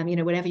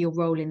 whatever your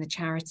role in the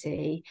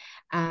charity,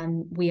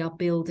 we are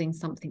building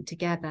something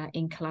together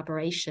in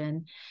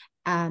collaboration.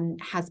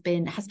 Has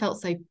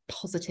felt so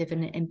positive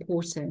and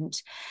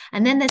important.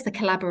 And then there's the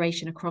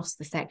collaboration across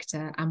the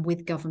sector and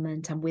with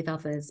government and with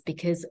others,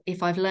 because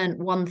if I've learned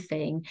one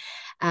thing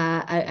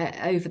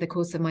over the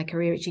course of my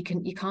career, it's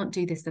you can't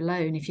do this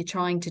alone. If you're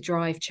trying to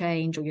drive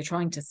change or you're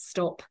trying to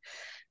stop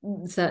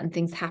certain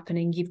things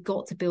happening, you've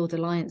got to build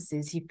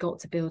alliances, you've got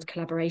to build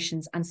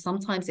collaborations, and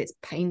sometimes it's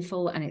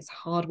painful and it's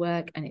hard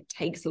work and it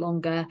takes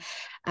longer,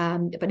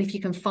 but if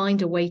you can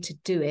find a way to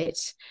do it,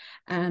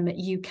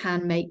 you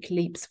can make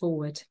leaps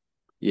forward.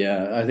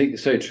 Yeah, I think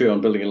it's so true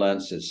on building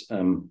alliances.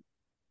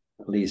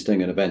 Lee's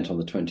doing an event on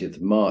the 20th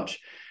of March,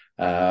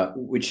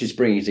 which is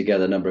bringing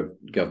together a number of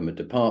government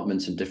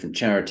departments and different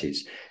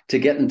charities to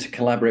get them to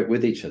collaborate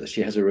with each other.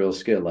 She has a real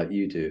skill, like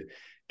you do,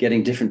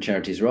 getting different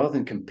charities, rather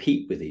than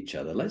compete with each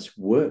other, let's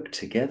work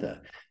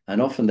together. And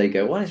often they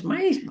go, well, it's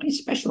my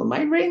special,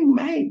 my ring,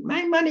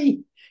 my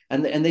money.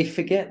 And they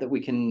forget that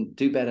we can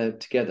do better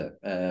together.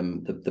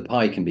 The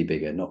pie can be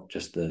bigger, not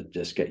just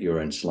get your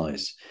own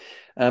slice.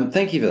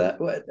 Thank you for that.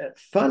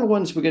 Final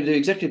ones, we're going to do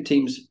executive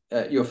teams,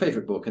 your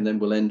favorite book, and then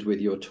we'll end with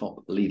your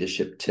top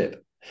leadership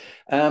tip.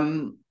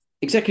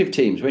 Executive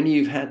teams, when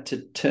you've had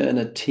to turn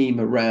a team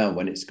around,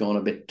 when it's gone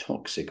a bit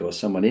toxic or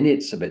someone in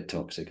it's a bit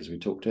toxic, as we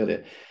talked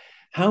earlier,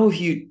 how have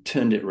you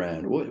turned it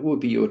around? What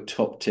would be your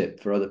top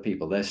tip for other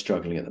people? They're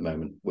struggling at the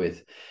moment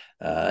with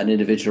an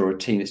individual or a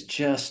team that's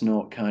just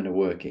not kind of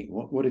working.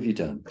 What have you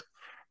done?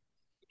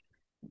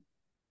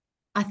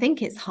 I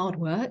think it's hard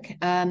work.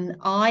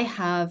 I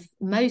have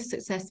most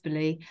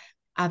successfully,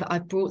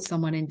 I've brought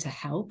someone in to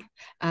help.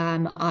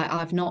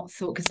 I've not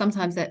thought, because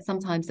sometimes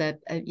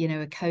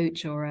a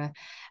coach or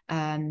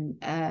an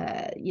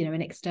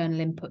external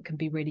input can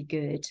be really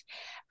good.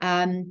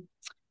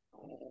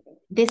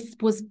 This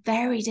was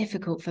very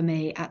difficult for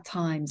me at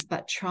times,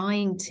 but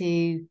trying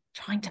to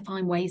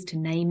find ways to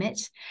name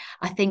it.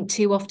 I think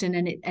too often,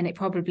 and it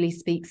probably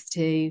speaks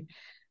to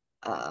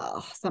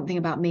something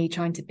about me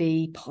trying to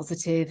be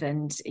positive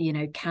and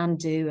can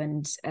do,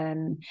 and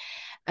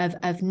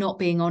of not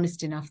being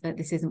honest enough that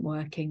this isn't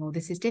working or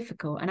this is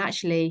difficult. And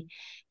actually,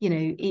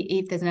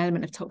 if there's an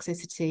element of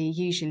toxicity,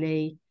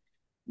 usually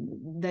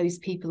those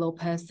people or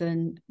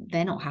person,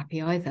 they're not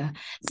happy either.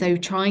 So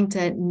trying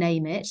to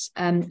name it,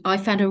 I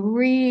found a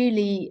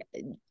really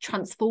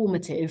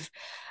transformative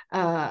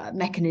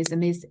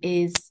mechanism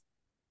is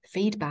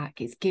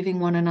feedback. It's giving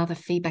one another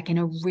feedback in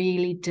a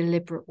really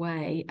deliberate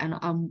way.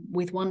 And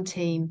with one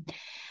team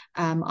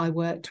I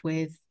worked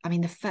with, I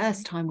mean, the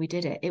first time we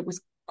did it, it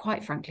was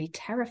quite frankly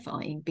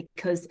terrifying,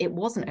 because it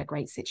wasn't a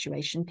great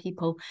situation.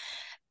 People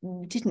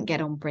didn't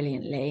get on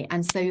brilliantly,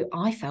 and so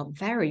I felt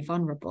very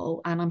vulnerable,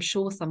 and I'm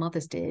sure some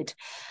others did.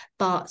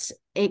 But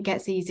it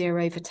gets easier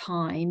over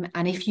time,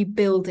 and if you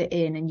build it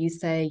in and you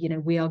say,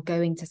 we are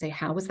going to say,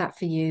 how was that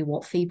for you,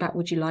 what feedback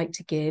would you like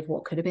to give,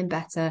 what could have been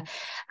better,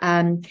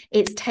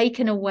 it's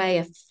taken away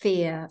a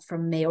fear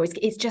from me, or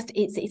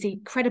it's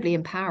incredibly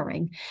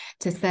empowering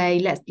to say,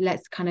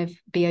 let's kind of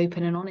be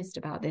open and honest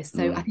about this.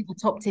 So I think the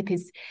top tip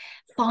is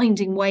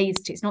finding ways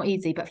to, it's not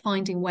easy, but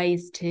finding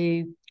ways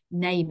to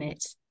name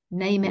it,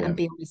 and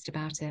be honest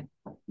about it.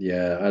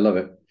 Yeah, I love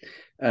it.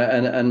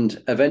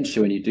 And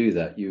eventually, when you do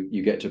that,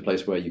 you get to a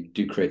place where you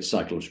do create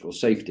psychological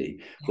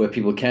safety, where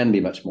people can be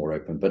much more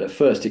open. But at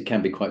first, it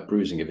can be quite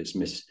bruising if it's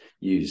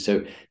misused.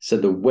 So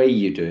the way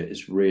you do it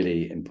is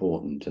really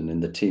important. And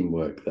in the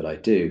teamwork that I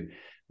do,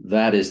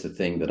 that is the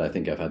thing that I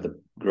think I've had the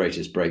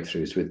greatest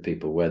breakthroughs with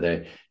people, where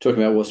they're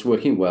talking about what's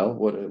working well,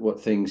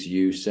 what things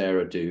you,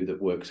 Sarah, do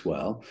that works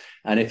well.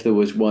 And if there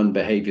was one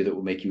behavior that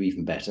will make you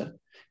even better,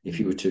 if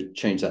you were to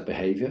change that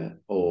behavior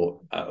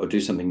or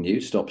do something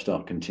new, stop,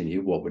 start, continue,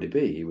 what would it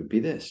be? It would be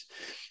this.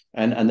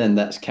 And then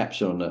that's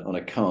captured on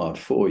a card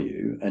for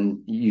you,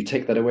 and you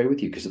take that away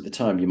with you, because at the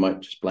time you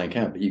might just blank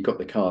out, but you've got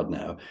the card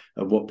now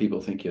of what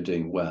people think you're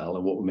doing well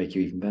and what will make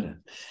you even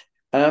better.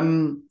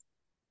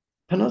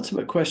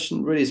 Penultimate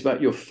question really is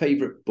about your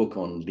favorite book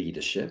on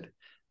leadership,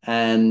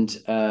 and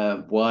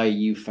why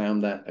you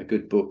found that a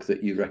good book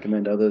that you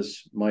recommend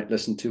others might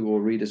listen to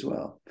or read as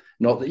well.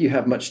 Not that you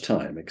have much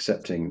time,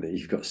 accepting that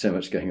you've got so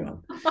much going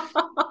on.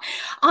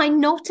 I'm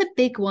not a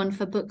big one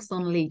for books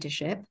on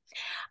leadership.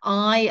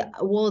 I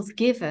was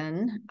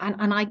given,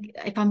 and I,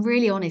 if I'm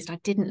really honest, I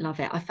didn't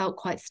love it. I felt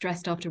quite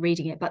stressed after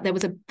reading it, but there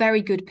was a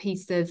very good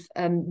piece of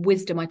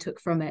wisdom I took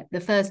from it. The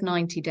first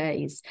 90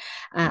 days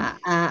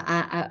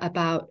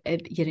about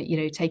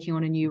taking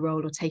on a new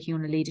role or taking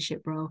on a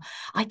leadership role.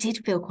 I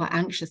did feel quite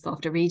anxious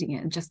after reading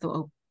it, and just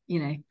thought,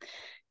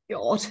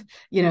 God,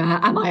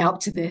 am I up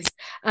to this?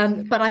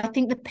 But I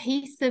think the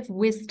piece of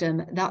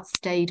wisdom that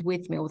stayed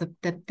with me, or the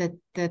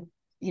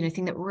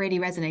thing that really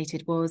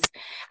resonated, was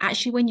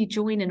actually when you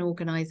join an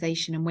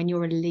organization and when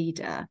you're a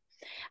leader,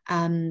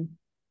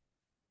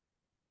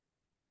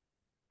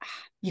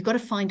 you've got to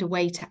find a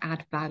way to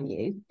add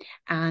value,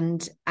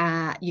 and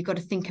you've got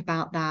to think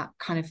about that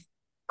kind of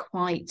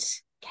quite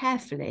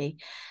carefully.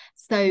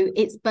 So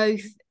it's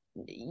both,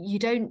 you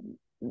don't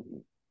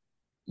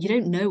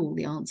know all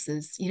the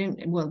answers. You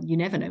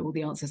never know all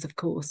the answers, of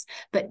course.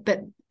 But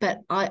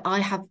I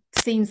have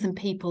seen some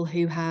people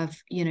who have,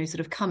 sort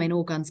of come in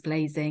all guns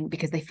blazing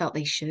because they felt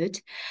they should,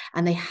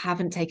 and they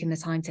haven't taken the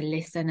time to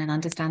listen and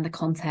understand the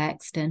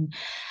context and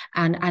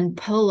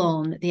pull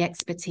on the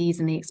expertise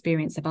and the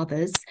experience of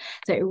others.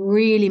 So it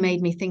really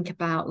made me think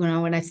about,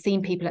 when I've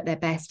seen people at their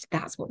best,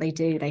 that's what they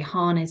do. They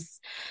harness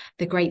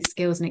the great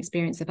skills and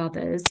experience of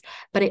others.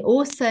 But it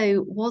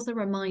also was a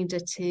reminder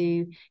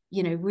to,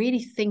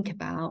 really think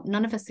about,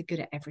 none of us are good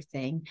at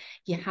everything.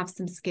 You have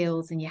some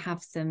skills and you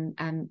have some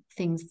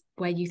things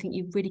where you think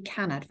you really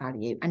can add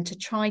value, and to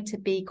try to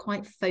be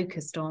quite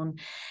focused on,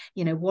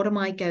 what am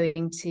I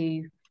going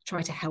to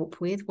try to help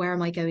with? Where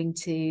am I going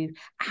to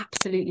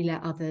absolutely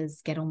let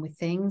others get on with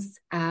things?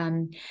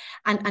 And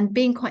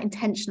being quite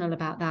intentional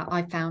about that,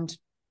 I found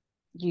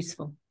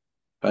useful.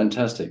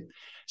 Fantastic.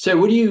 So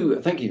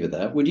thank you for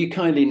that. Would you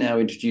kindly now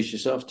introduce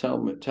yourself,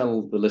 tell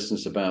the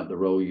listeners about the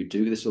role you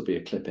do? This will be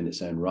a clip in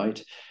its own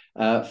right,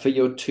 for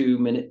your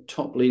 2-minute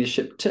top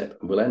leadership tip.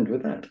 We'll end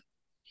with that.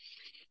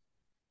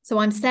 So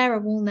I'm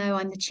Sarah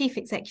Woolnough. I'm the Chief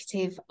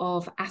Executive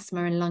of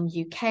Asthma and Lung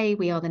UK.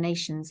 We are the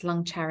nation's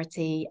lung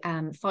charity,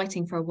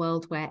 fighting for a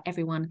world where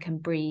everyone can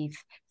breathe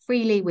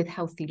freely with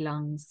healthy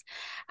lungs.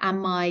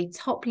 And my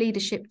top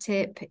leadership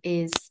tip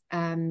is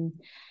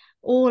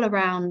all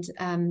around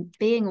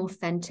being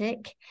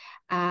authentic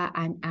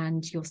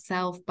and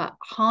yourself, but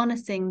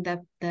harnessing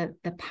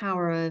the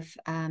power of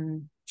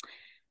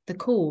the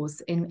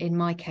cause in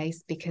my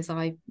case, because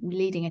I'm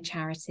leading a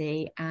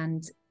charity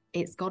and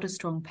it's got a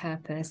strong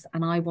purpose,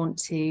 and I want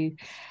to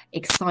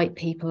excite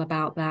people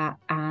about that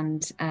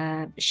and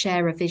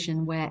share a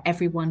vision where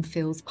everyone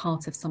feels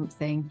part of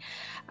something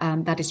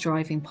that is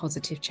driving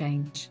positive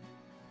change.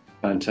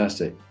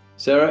 Fantastic.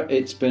 Sarah,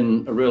 it's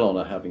been a real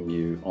honour having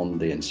you on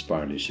the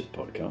Inspiring Leadership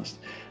podcast.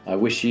 I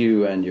wish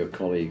you and your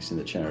colleagues in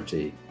the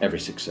charity every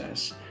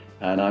success,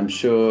 and I'm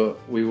sure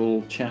we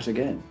will chat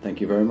again.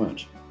 Thank you very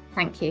much.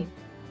 Thank you.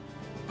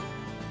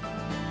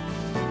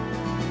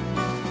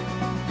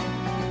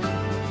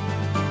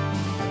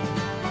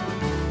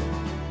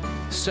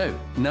 So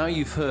now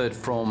you've heard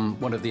from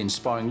one of the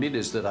inspiring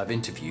leaders that I've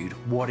interviewed,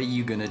 what are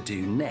you going to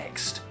do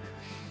next?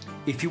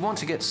 If you want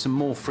to get some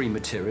more free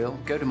material,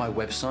 go to my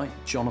website,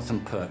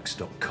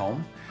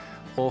 jonathanperks.com,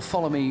 or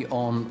follow me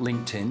on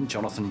LinkedIn,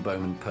 Jonathan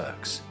Bowman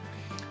Perks.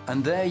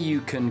 And there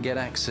you can get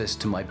access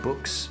to my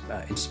books,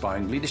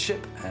 Inspiring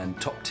Leadership and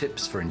Top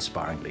Tips for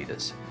Inspiring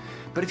Leaders.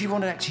 But if you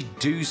want to actually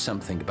do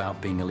something about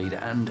being a leader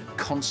and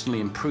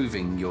constantly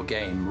improving your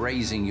game,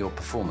 raising your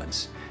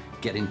performance,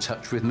 get in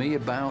touch with me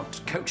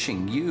about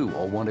coaching you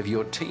or one of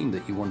your team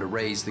that you want to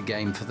raise the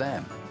game for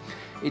them.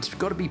 It's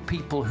got to be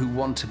people who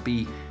want to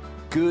be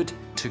good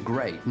to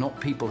great, not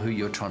people who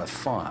you're trying to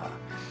fire.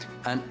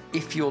 And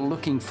if you're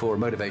looking for a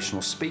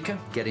motivational speaker,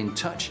 get in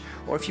touch.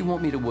 Or if you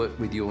want me to work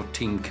with your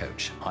team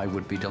coach, I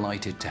would be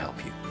delighted to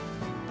help you.